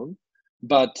is shown,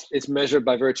 but it's measured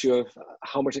by virtue of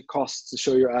how much it costs to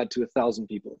show your ad to 1,000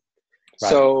 people. Right.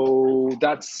 So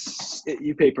that's it,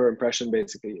 you pay per impression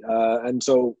basically. And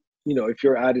so, if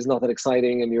your ad is not that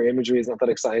exciting and your imagery is not that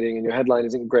exciting and your headline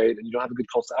isn't great and you don't have a good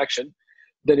call to action,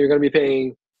 then you're going to be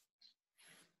paying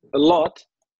a lot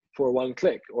for one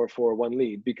click or for one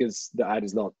lead, because the ad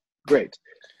is not great.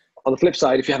 On the flip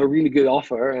side, if you have a really good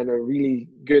offer and a really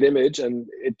good image and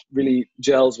it really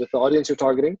gels with the audience you're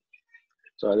targeting,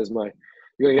 sorry, you're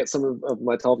going to get some of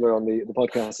my toddler on the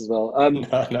podcast as well.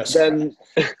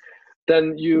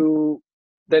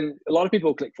 Then a lot of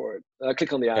people click for it,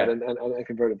 click on the ad and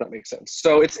convert it, if that makes sense.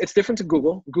 So it's different to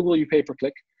Google. Google, you pay per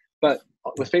click, but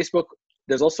with Facebook,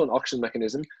 there's also an auction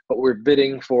mechanism, but we're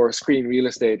bidding for screen real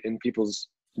estate in people's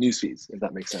news feeds, if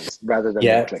that makes sense, rather than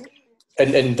one click.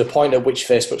 And the point at which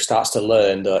Facebook starts to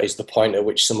learn, though, is the point at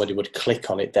which somebody would click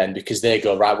on it then, because they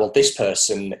go, right, well, this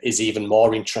person is even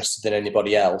more interested than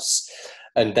anybody else.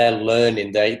 And they're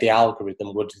learning, the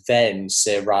algorithm would then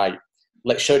say, right,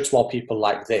 let's show it to more people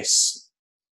like this,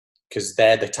 because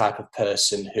they're the type of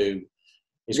person who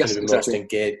is going to be most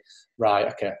engaged. Right,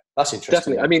 okay. That's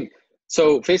interesting. Definitely. I mean,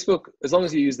 so Facebook, as long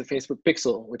as you use the Facebook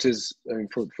Pixel, which is,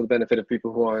 for the benefit of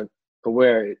people who aren't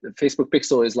aware, the Facebook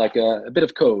Pixel is like a bit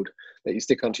of code that you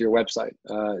stick onto your website.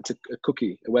 It's a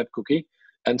cookie, a web cookie.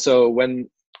 And so when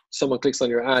someone clicks on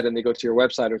your ad and they go to your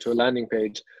website or to a landing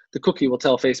page, the cookie will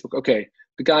tell Facebook, okay,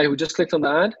 the guy who just clicked on the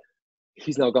ad,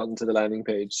 he's now gotten to the landing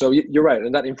page. So you're right,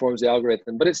 and that informs the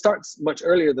algorithm. But it starts much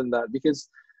earlier than that, because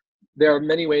there are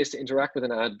many ways to interact with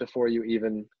an ad before you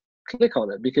even click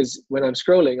on it. Because when I'm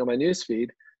scrolling on my newsfeed,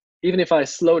 even if I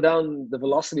slow down the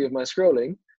velocity of my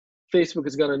scrolling, Facebook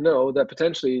is going to know that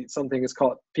potentially something has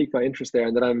piqued my interest there,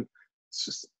 and that I'm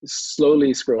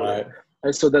slowly scrolling.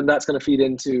 And so then that's going to feed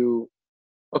into,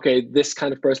 okay, this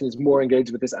kind of person is more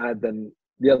engaged with this ad than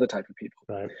the other type of people.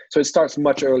 Right. So it starts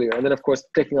much earlier. And then of course,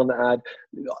 clicking on the ad,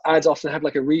 ads often have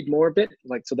like a read more bit,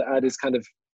 like, so the ad is kind of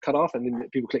cut off and then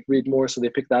people click read more. So they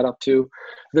pick that up too.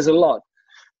 There's a lot.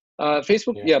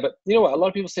 Facebook, yeah, but you know what? A lot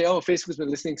of people say, oh, Facebook's been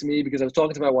listening to me because I was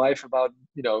talking to my wife about,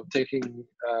 taking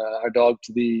our dog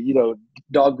to the,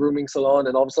 dog grooming salon,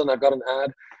 and all of a sudden I've got an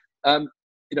ad.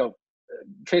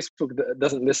 Facebook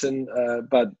doesn't listen,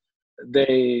 but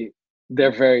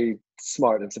they're very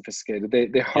smart and sophisticated.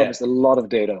 They harvest a lot of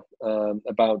data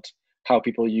about how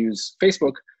people use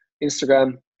Facebook,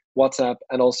 Instagram, WhatsApp,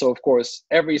 and also, of course,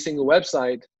 every single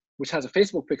website which has a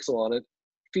Facebook pixel on it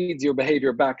feeds your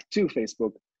behavior back to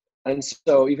Facebook. And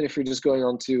so even if you're just going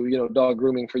on to,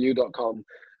 doggroomingforyou.com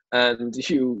and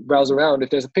you browse around,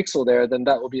 if there's a pixel there, then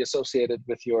that will be associated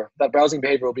with that browsing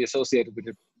behavior will be associated with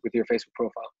your Facebook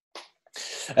profile.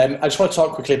 I just want to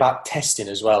talk quickly about testing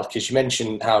as well, because you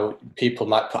mentioned how people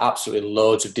might put absolutely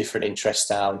loads of different interests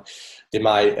down. They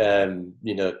might,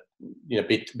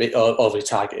 be overly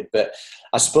targeted. But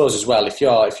I suppose as well, if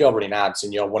you're running ads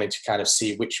and you're wanting to kind of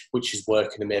see which is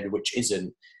working and maybe which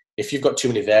isn't, if you've got too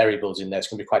many variables in there, it's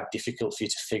going to be quite difficult for you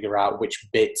to figure out which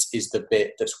bit is the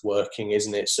bit that's working,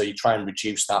 isn't it? So you try and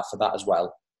reduce that for that as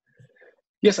well.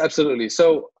 Yes, absolutely.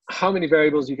 So how many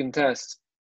variables you can test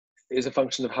is a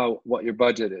function of what your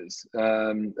budget is.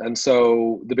 And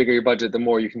so the bigger your budget, the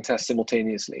more you can test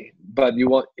simultaneously. But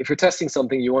if you're testing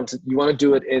something, you want to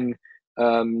do it in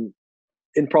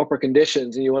proper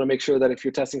conditions, and you want to make sure that if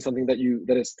you're testing something that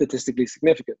is statistically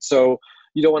significant. So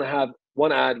you don't want to have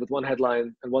one ad with one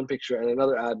headline and one picture and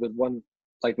another ad with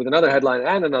another headline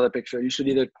and another picture. You should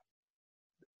either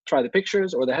try the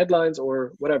pictures or the headlines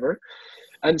or whatever.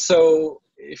 And so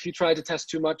if you try to test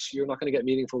too much, you're not going to get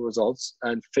meaningful results,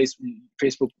 and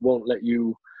Facebook won't let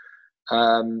you,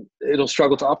 it'll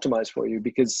struggle to optimize for you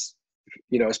because,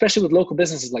 especially with local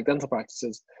businesses like dental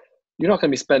practices, you're not going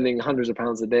to be spending hundreds of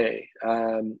pounds a day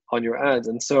on your ads.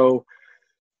 And so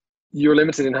you're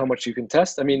limited in how much you can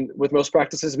test. I mean, with most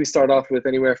practices, we start off with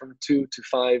anywhere from 2 to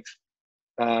 5.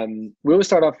 We always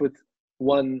start off with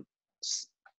one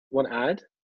ad,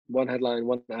 one headline,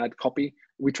 one ad copy.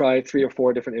 We try 3 or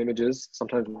 4 different images,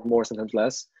 sometimes more, sometimes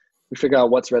less. We figure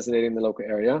out what's resonating in the local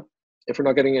area. If we're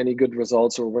not getting any good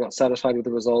results or we're not satisfied with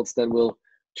the results, then we'll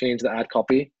change the ad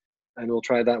copy and we'll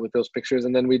try that with those pictures.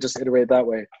 And then we just iterate that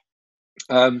way.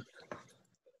 I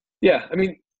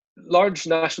mean, large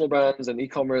national brands and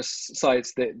e-commerce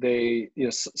sites, they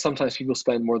sometimes people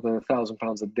spend more than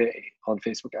 £1,000 a day on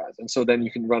Facebook ads. And so then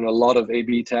you can run a lot of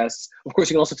A/B tests. Of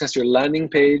course, you can also test your landing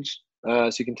page.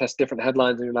 So you can test different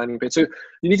headlines on your landing page. So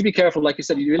you need to be careful. Like you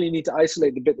said, you really need to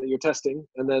isolate the bit that you're testing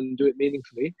and then do it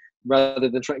meaningfully rather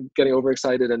than getting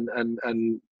overexcited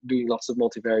and doing lots of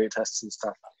multivariate tests and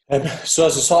stuff. So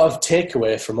as a sort of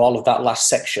takeaway from all of that last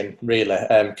section, really,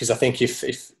 because I think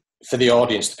if for the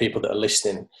audience, the people that are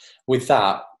listening, with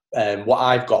that, what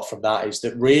I've got from that is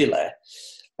that really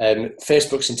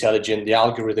Facebook's intelligent, the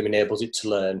algorithm enables it to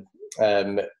learn.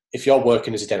 If you're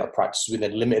working as a dental practice with a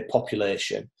limited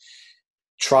population,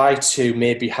 try to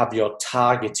maybe have your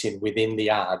targeting within the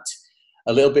ad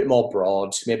a little bit more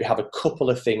broad, maybe have a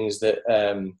couple of things that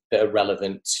are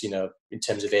relevant, in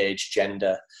terms of age,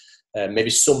 gender, maybe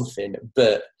something,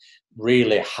 but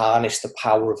really harness the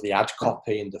power of the ad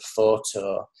copy and the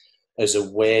photo as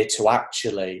a way to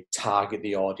actually target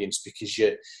the audience, because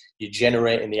you're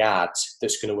generating the ad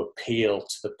that's going to appeal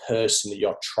to the person that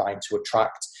you're trying to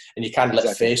attract, and you kind of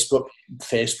let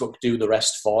Facebook do the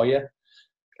rest for you.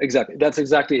 Exactly, that's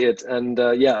exactly it. And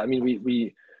I mean,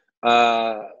 we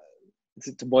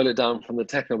to boil it down from the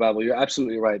technobabble, you're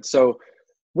absolutely right. So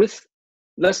let's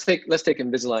take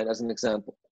Invisalign as an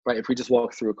example, right? If we just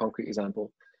walk through a concrete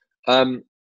example,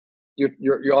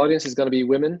 your audience is going to be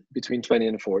women between 20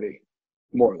 and 40,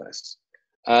 more or less.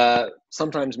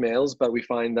 Sometimes males, but we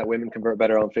find that women convert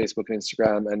better on Facebook and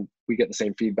Instagram, and we get the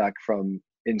same feedback from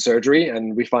in surgery.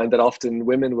 And we find that often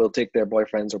women will take their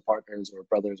boyfriends or partners or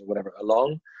brothers or whatever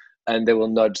along, and they will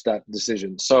nudge that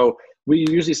decision. So we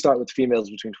usually start with females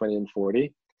between 20 and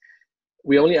 40.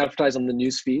 We only advertise on the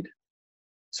news feed.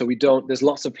 So there's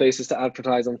lots of places to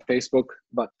advertise on Facebook,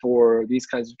 but for these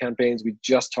kinds of campaigns, we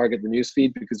just target the news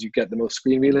feed because you get the most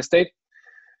screen real estate.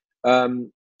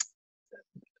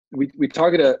 We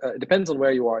target it depends on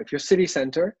where you are. If you're city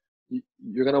center,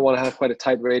 you're going to want to have quite a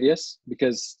tight radius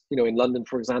because, in London,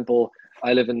 for example,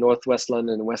 I live in Northwest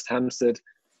London and West Hampstead.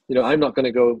 I'm not going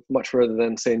to go much further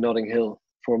than, say, Notting Hill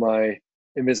for my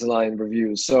Invisalign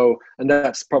reviews. And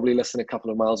that's probably less than a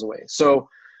couple of miles away. So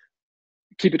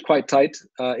keep it quite tight.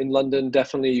 In London,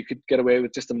 definitely you could get away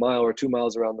with just a mile or 2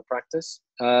 miles around the practice.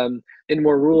 In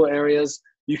more rural areas,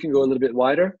 you can go a little bit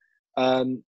wider.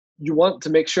 You want to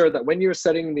make sure that when you're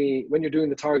doing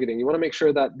the targeting, you want to make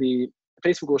sure that the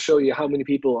Facebook will show you how many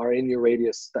people are in your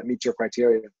radius that meet your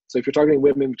criteria. So if you're targeting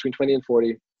women between 20 and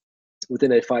 40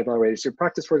 within a 5 mile radius, your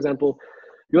practice, for example,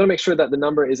 you want to make sure that the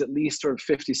number is at least sort of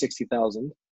 50,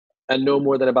 60,000 and no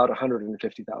more than about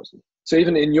 150,000. So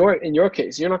even in your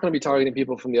case, you're not going to be targeting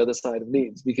people from the other side of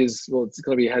Leeds because, well, it's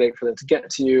going to be a headache for them to get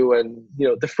to you. And,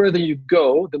 the further you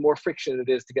go, the more friction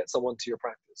it is to get someone to your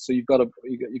practice. So you got to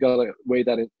weigh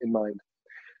that in mind.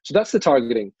 So that's the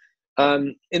targeting.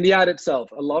 In the ad itself,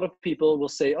 a lot of people will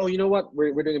say, oh, you know what,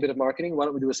 we're doing a bit of marketing. Why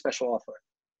don't we do a special offer?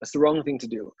 That's the wrong thing to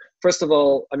do. First of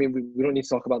all, I mean, we don't need to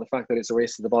talk about the fact that it's a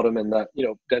race to the bottom and that,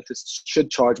 dentists should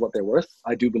charge what they're worth.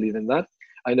 I do believe in that.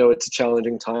 I know it's a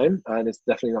challenging time and it's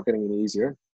definitely not getting any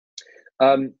easier.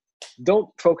 Don't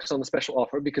focus on the special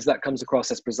offer because that comes across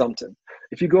as presumptive.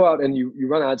 If you go out and you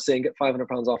run ads saying get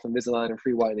 £500 off Invisalign and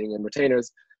free whitening and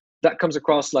retainers, that comes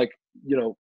across like,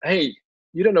 hey,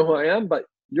 you don't know who I am, but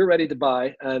you're ready to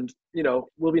buy and,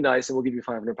 we'll be nice and we'll give you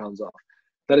 £500 off.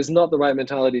 That is not the right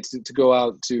mentality to go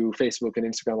out to Facebook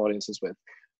and Instagram audiences with.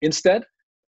 Instead,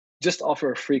 just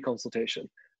offer a free consultation.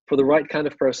 For the right kind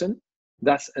of person,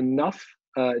 that's enough.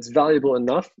 It's valuable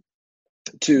enough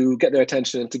to get their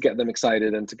attention and to get them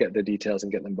excited and to get their details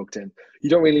and get them booked in. You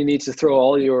don't really need to throw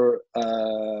all your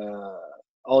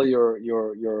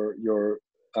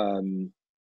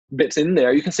bits in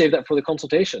there. You can save that for the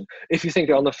consultation. If you think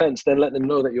they're on the fence, then let them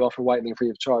know that you offer whitening free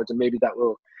of charge, and maybe that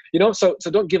will, so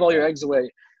don't give all your eggs away.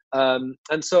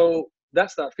 And so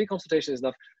that's that. Free consultation is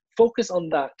enough. Focus on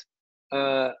that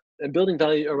and building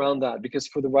value around that, because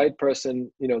for the right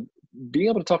person, being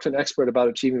able to talk to an expert about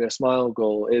achieving their smile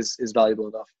goal is valuable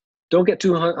enough. Don't get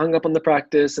too hung up on the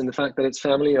practice and the fact that it's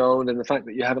family owned and the fact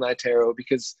that you have an iTero,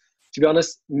 because to be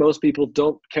honest, most people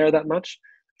don't care that much.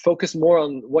 Focus more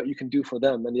on what you can do for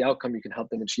them and the outcome you can help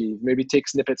them achieve. Maybe take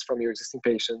snippets from your existing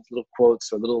patients, little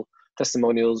quotes or little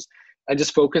testimonials, and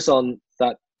just focus on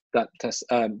that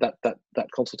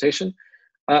consultation.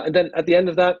 And then at the end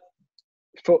of that,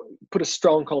 put a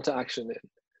strong call to action in.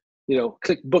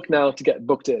 Click book now to get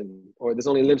booked in, or there's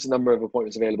only a limited number of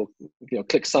appointments available.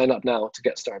 Click sign up now to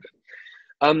get started.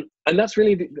 And that's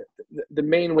really the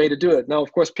main way to do it. Now,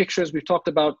 of course, pictures we've talked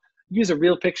about. Use a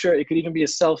real picture. It could even be a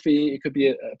selfie. It could be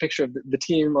a picture of the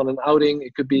team on an outing.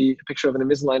 It could be a picture of an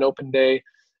Invisalign open day.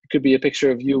 It could be a picture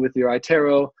of you with your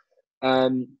iTero.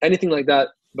 Anything like that.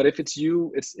 But if it's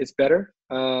you, it's better.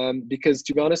 Because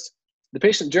to be honest, the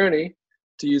patient journey,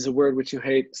 to use a word which you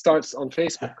hate, starts on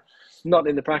Facebook, not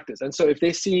in the practice. And so if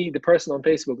they see the person on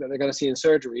Facebook that they're going to see in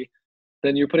surgery,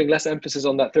 then you're putting less emphasis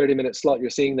on that 30-minute slot you're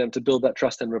seeing them to build that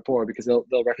trust and rapport, because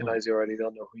they'll recognize you already.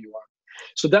 They'll know who you are.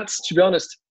 So that's, to be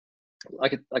honest,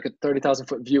 like a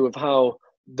 30,000-foot view of how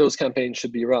those campaigns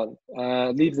should be run.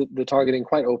 Leave the targeting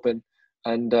quite open,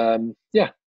 and and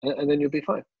then you'll be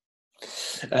fine.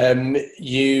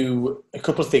 A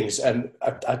couple of things. I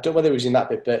don't know whether it was in that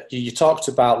bit, but you talked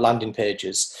about landing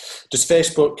pages. Does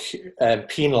Facebook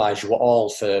penalise you at all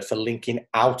for linking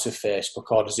out of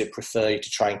Facebook, or does it prefer you to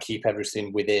try and keep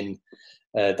everything within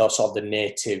that sort of the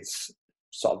native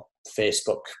sort of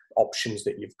Facebook options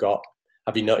that you've got?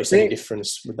 Have you noticed any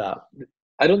difference with that?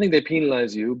 I don't think they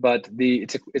penalize you, but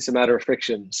it's a matter of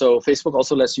friction. So Facebook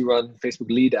also lets you run Facebook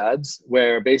lead ads,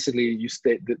 where basically you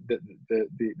stay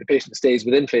the patient stays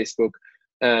within Facebook,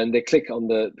 and they click on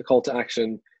the call to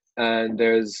action, and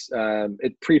there's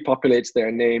it pre-populates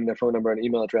their name, their phone number, and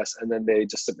email address, and then they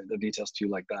just submit their details to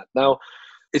you like that. Now,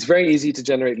 it's very easy to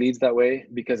generate leads that way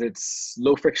because it's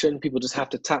low friction. People just have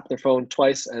to tap their phone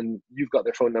twice, and you've got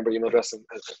their phone number, email address, and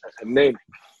name.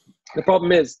 The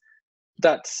problem is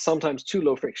that's sometimes too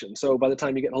low friction. So by the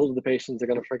time you get hold of the patients, they're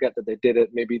going to forget that they did it.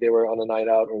 Maybe they were on a night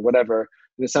out or whatever,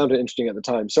 and it sounded interesting at the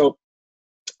time. So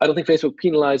I don't think Facebook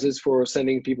penalizes for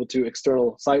sending people to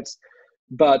external sites,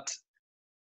 but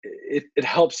it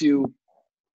helps you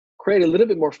create a little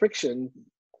bit more friction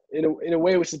in a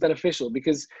way which is beneficial,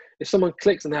 because if someone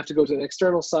clicks and they have to go to an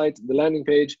external site, the landing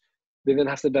page, they then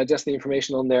have to digest the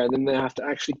information on there, and then they have to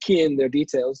actually key in their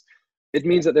details. It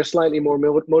means that they're slightly more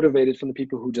motivated from the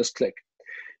people who just click.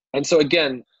 And so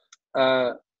again,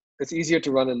 it's easier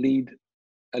to run a lead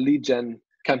gen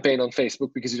campaign on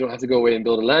Facebook because you don't have to go away and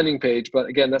build a landing page. But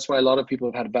again, that's why a lot of people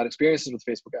have had bad experiences with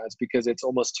Facebook ads, because it's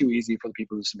almost too easy for the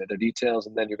people who submit their details.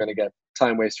 And then you're going to get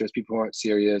time wasters, people who aren't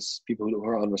serious, people who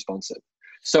are unresponsive.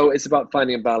 So it's about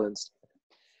finding a balance.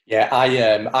 Yeah,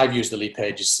 I've used the lead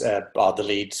pages or the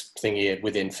lead thingy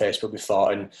within Facebook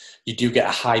before, and you do get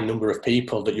a high number of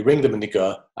people that you ring them and they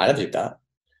go, I never did that.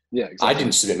 Yeah, I exactly.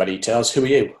 didn't submit my details. Who are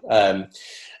you? And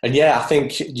yeah, I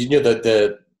think,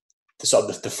 the sort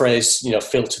of the phrase,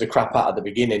 filter the crap out at the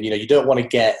beginning. You don't want to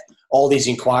get all these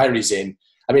inquiries in.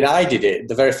 I mean, I did it.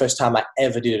 The very first time I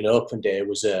ever did an open day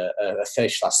was a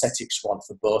facial aesthetics one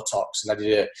for Botox. And I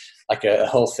did a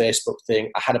whole Facebook thing.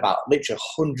 I had about literally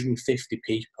 150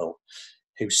 people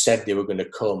who said they were going to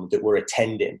come that were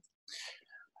attending.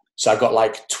 So I got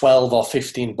like 12 or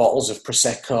 15 bottles of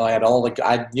Prosecco. I had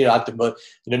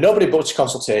nobody booked a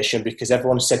consultation because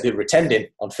everyone said they were attending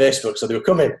on Facebook, so they were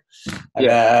coming. And,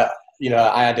 I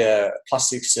had a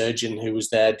plastic surgeon who was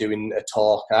there doing a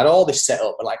talk. I had all this set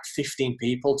up and like 15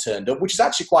 people turned up, which is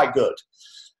actually quite good.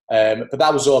 But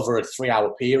that was over a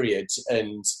 3-hour period.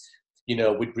 And,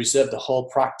 we'd reserved the whole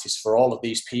practice for all of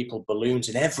these people, balloons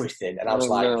and everything. And I was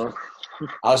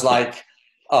like,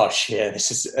 oh shit,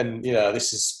 this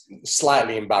is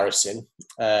slightly embarrassing,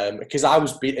 because I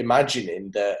was imagining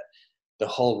that the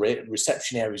whole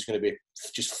reception area was going to be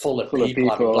just full of people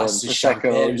having glasses of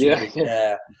champagne.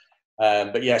 So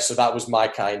that was my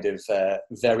kind of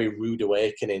very rude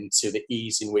awakening to the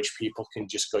ease in which people can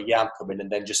just go, yeah, I'm coming,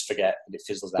 and then just forget, and it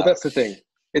fizzles out. But that's the thing.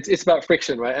 It's about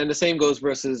friction, right? And the same goes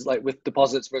versus like with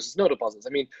deposits versus no deposits.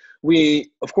 I mean,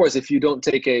 of course, if you don't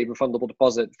take a refundable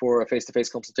deposit for a face-to-face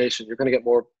consultation, you're going to get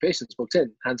more patients booked in,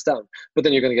 hands down. But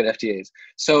then you're going to get FTAs.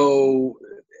 So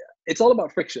it's all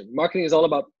about friction. Marketing is all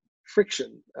about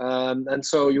friction. And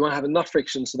so you want to have enough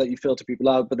friction so that you filter people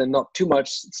out, but then not too much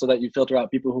so that you filter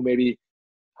out people who maybe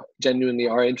genuinely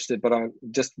are interested but aren't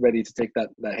just ready to take that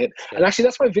hit. Yeah. And actually,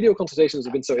 that's why video consultations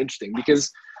have been so interesting, because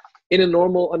under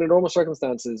normal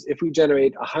circumstances, if we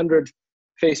generate 100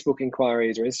 Facebook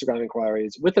inquiries or Instagram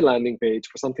inquiries with a landing page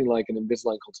for something like an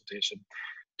Invisalign consultation,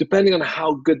 depending on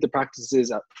how good the practice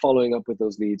is at following up with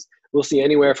those leads, we'll see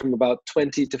anywhere from about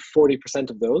 20 to 40%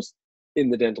 of those in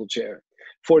the dental chair.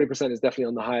 40% is definitely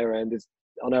on the higher end.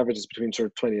 On average, it's between sort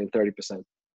of 20 and 30%.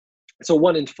 So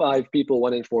 1 in 5 people,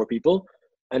 1 in 4 people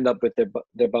end up with their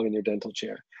bum in your dental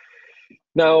chair.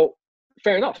 Now,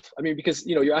 fair enough. I mean, because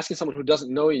you're asking someone who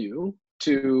doesn't know you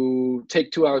to take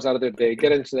 2 hours out of their day,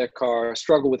 get into their car,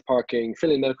 struggle with parking,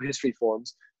 fill in medical history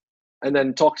forms, and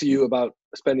then talk to you about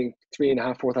spending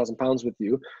 £3,500-4,000 with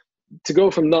you. To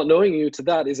go from not knowing you to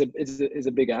that is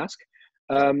a big ask.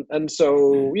 And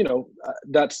so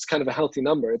that's kind of a healthy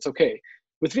number. It's okay.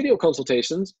 With video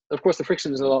consultations, of course, the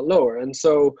friction is a lot lower, and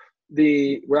so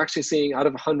we're actually seeing out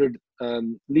of 100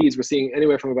 leads, we're seeing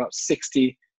anywhere from about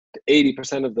 60 to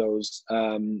 80% of those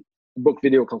book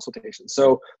video consultations.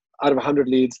 So out of 100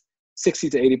 leads, 60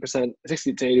 to 80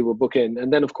 will book in.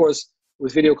 And then, of course,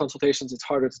 with video consultations, it's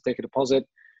harder to take a deposit.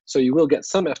 So you will get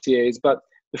some FTAs, but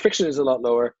the friction is a lot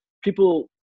lower. People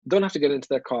don't have to get into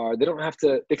their car. They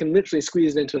can literally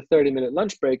squeeze it into a 30-minute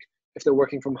lunch break if they're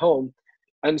working from home.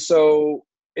 And so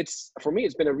for me,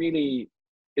 it's been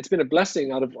a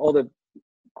blessing out of all the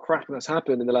crap that's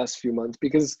happened in the last few months,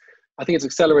 because I think it's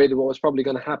accelerated what was probably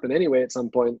going to happen anyway at some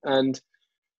point. And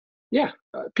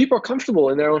people are comfortable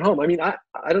in their own home. I mean, I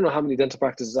don't know how many dental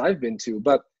practices I've been to,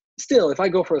 but still, if I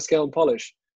go for a scale and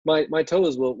polish, my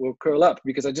toes will curl up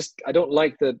because I don't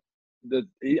like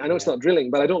I know it's not drilling,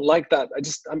 but I don't like that.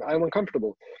 I'm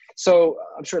uncomfortable. So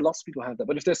I'm sure lots of people have that.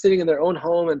 But if they're sitting in their own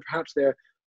home and perhaps their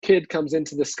kid comes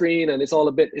into the screen and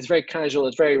it's very casual,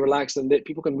 it's very relaxed, and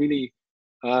people can really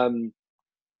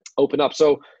open up.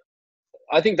 So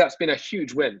I think that's been a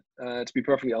huge win, to be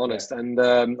perfectly honest. Yeah. And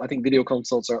I think video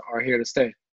consults are here to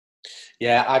stay.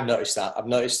 Yeah, I've noticed that. I've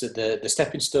noticed that the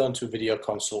stepping stone to a video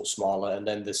consult smaller, and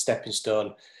then the stepping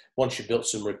stone, once you've built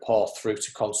some rapport through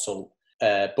to consult,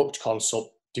 booked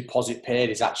consult, deposit paid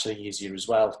is actually easier as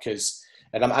well.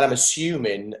 And I'm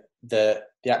assuming that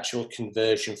the actual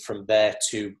conversion from there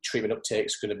to treatment uptake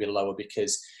is going to be lower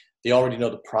because they already know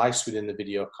the price within the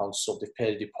video consult, they've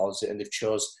paid a deposit, and they've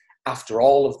chose, after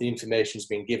all of the information's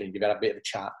been given, you've had a bit of a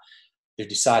chat, they've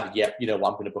decided, I'm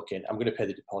going to book in, I'm going to pay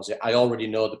the deposit. I already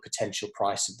know the potential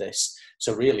price of this.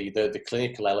 So really the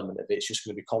clinical element of it's just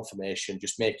going to be confirmation,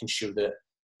 just making sure that,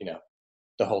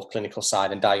 the whole clinical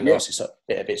side and diagnosis of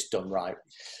it's done right.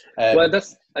 Well,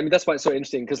 that's why it's so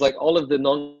interesting, because like all of the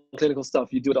non-clinical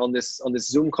stuff, you do it on this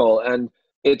Zoom call, and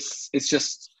it's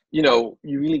just, you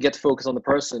really get to focus on the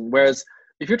person. Whereas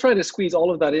if you're trying to squeeze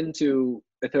all of that into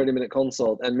a 30-minute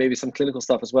consult and maybe some clinical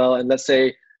stuff as well, and let's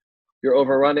say you're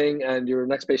overrunning and your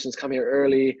next patient's coming here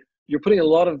early, you're putting a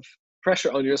lot of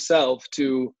pressure on yourself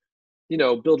to,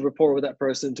 build rapport with that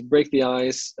person, to break the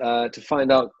ice,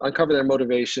 to uncover their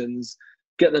motivations,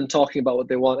 get them talking about what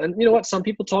they want. And you know what? Some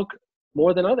people talk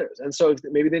more than others. And so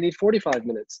maybe they need 45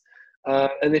 minutes.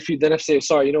 And if you then have to say,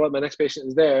 sorry, you know what, my next patient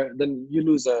is there, then you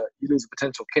lose a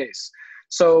potential case.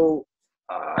 So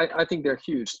I think they're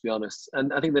huge, to be honest.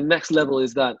 And I think the next level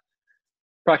is that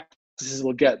practices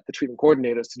will get the treatment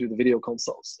coordinators to do the video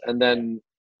consults. And then,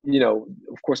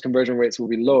 of course, conversion rates will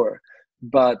be lower,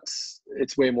 but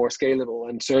it's way more scalable,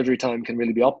 and surgery time can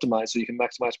really be optimized so you can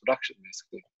maximize production,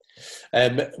 basically.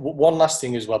 One last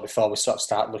thing as well before we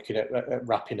start looking at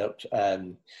wrapping up.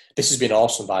 This has been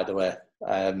awesome, by the way.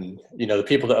 The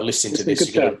people that are listening to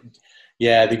this,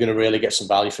 they're going to really get some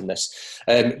value from this.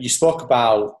 You spoke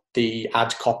about the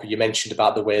ad copy. You mentioned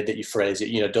about the way that you phrase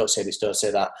it. Don't say this, don't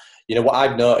say that. What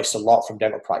I've noticed a lot from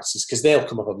dental practices, because they'll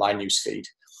come up on my news feed.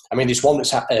 I mean, there's one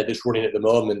that's running at the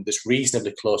moment that's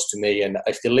reasonably close to me, and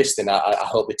if they're listening, I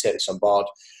hope they take this on board.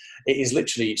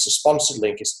 It's a sponsored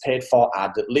link. It's a paid for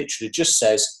ad that literally just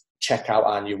says, check out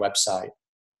our new website.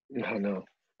 Oh, no.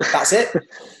 That's it.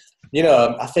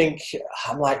 I think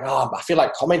I'm like, I feel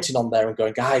like commenting on there and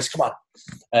going, guys, come on.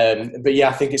 But yeah,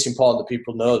 I think it's important that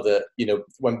people know that,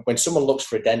 when someone looks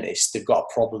for a dentist, they've got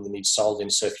a problem that needs solving.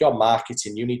 So if you're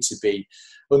marketing, you need to be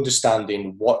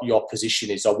understanding what your position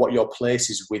is or what your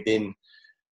place is within,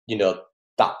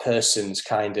 that person's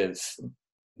kind of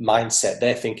mindset.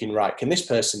 They're thinking, right, can this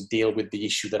person deal with the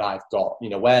issue that I've got?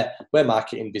 We're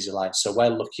marketing Invisalign, so we're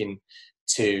looking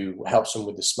to help someone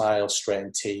with the smile,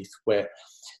 straighten teeth, where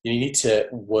you need to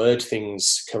word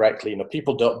things correctly.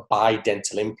 People don't buy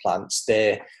dental implants,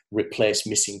 they replace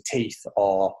missing teeth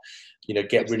or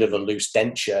get rid of a loose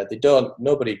denture.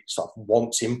 Nobody sort of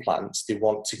wants implants. They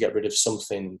want to get rid of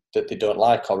something that they don't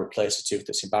like or replace a tooth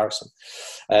that's embarrassing.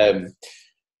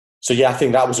 So yeah, I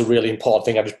think that was a really important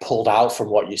thing I just pulled out from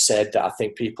what you said that I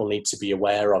think people need to be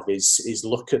aware of is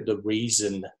look at the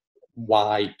reason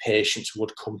why patients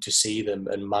would come to see them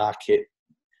and market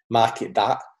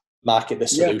the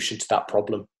solution to that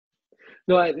problem.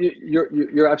 No,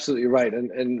 you're absolutely right.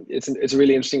 And it's a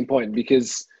really interesting point,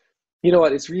 because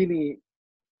it's really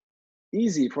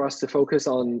easy for us to focus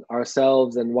on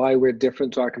ourselves and why we're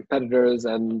different to our competitors,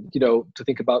 and to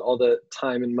think about all the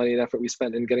time and money and effort we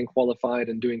spent in getting qualified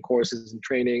and doing courses and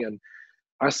training and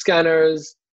our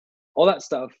scanners, all that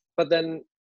stuff. But then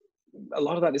a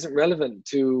lot of that isn't relevant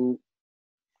to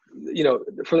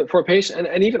for a patient,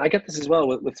 and even I get this as well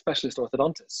with specialist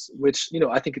orthodontists, which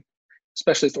I think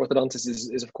specialist orthodontist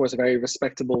is of course a very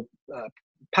respectable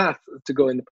path to go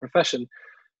in the profession.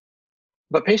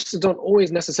 But patients don't always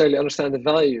necessarily understand the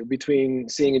value between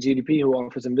seeing a GDP who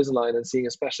offers Invisalign and seeing a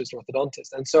specialist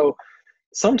orthodontist. And so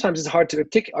sometimes it's hard to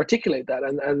articulate that.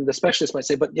 And the specialist might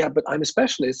say, but I'm a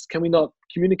specialist. Can we not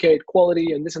communicate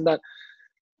quality and this and that?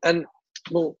 And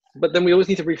but then we always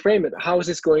need to reframe it. How is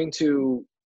this going to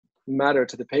matter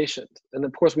to the patient? And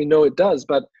of course we know it does,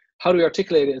 but how do we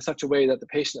articulate it in such a way that the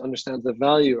patient understands the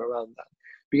value around that?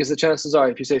 Because the chances are,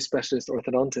 if you say specialist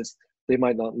orthodontist, they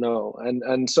might not know.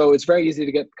 And so it's very easy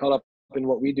to get caught up in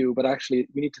what we do, but actually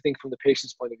we need to think from the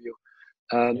patient's point of view,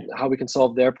 how we can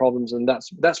solve their problems. And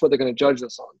that's what they're going to judge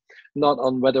us on, not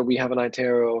on whether we have an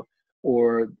iTero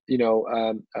or,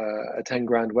 a 10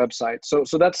 grand website. So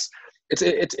that's,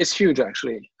 it's huge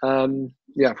actually.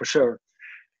 Yeah, for sure.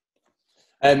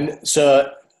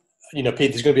 So,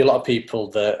 Pete, there's going to be a lot of people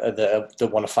that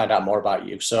want to find out more about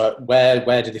you. So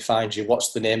where do they find you?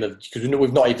 What's the name of, because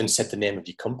we've not even said the name of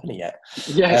your company yet.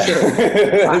 Yeah,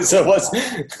 sure. So what's,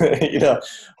 if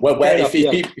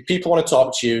people want to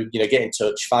talk to you, get in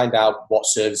touch, find out what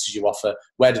services you offer,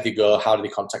 where do they go? How do they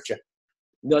contact you?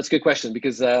 No, it's a good question,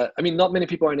 because not many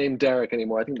people are named Derek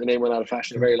anymore. I think the name went out of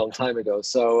fashion a very long time ago.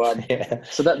 So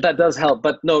so that does help.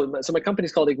 But no, so my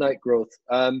company's called Ignite Growth.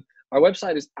 Our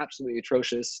website is absolutely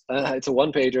atrocious. It's a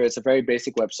one-pager. It's a very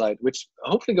basic website, which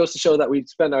hopefully goes to show that we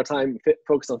spend our time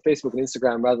focused on Facebook and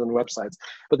Instagram rather than websites.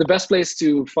 But the best place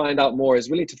to find out more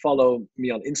is really to follow me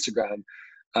on Instagram.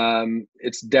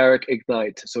 It's Derek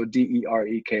Ignite, so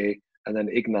DEREK, and then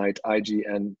Ignite,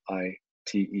 IGNITE.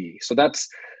 So that's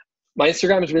my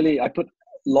Instagram. Is really, I put a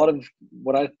lot of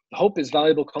what I hope is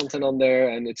valuable content on there,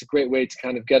 and it's a great way to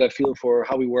kind of get a feel for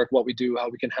how we work, what we do, how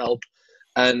we can help.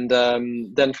 And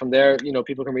then from there,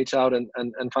 people can reach out and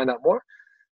find out more.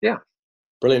 Yeah.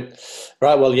 Brilliant.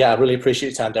 Right. Well, yeah, I really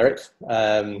appreciate your time, Derek.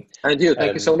 And you.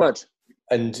 Thank you so much.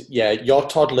 And yeah, your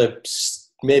toddler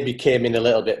maybe came in a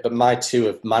little bit, but my two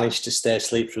have managed to stay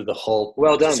asleep through the whole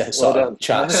chat. So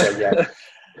yeah,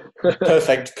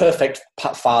 perfect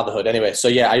fatherhood. Anyway, so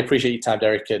yeah, I appreciate your time,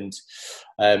 Derek. And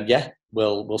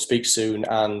we'll speak soon.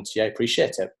 And yeah, I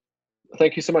appreciate it.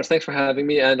 Thank you so much. Thanks for having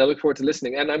me, and I look forward to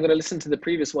listening. And I'm going to listen to the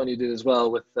previous one you did as well,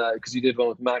 with because you did one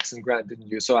with Max and Grant, didn't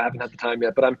you? So I haven't had the time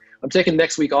yet, but I'm taking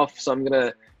next week off, so I'm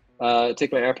going to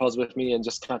take my AirPods with me and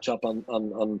just catch up on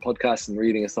podcasts and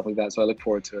reading and stuff like that. So I look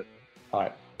forward to it. All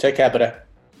right, take care, buddy. Have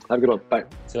a good one. Bye.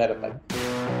 See you later. Bye.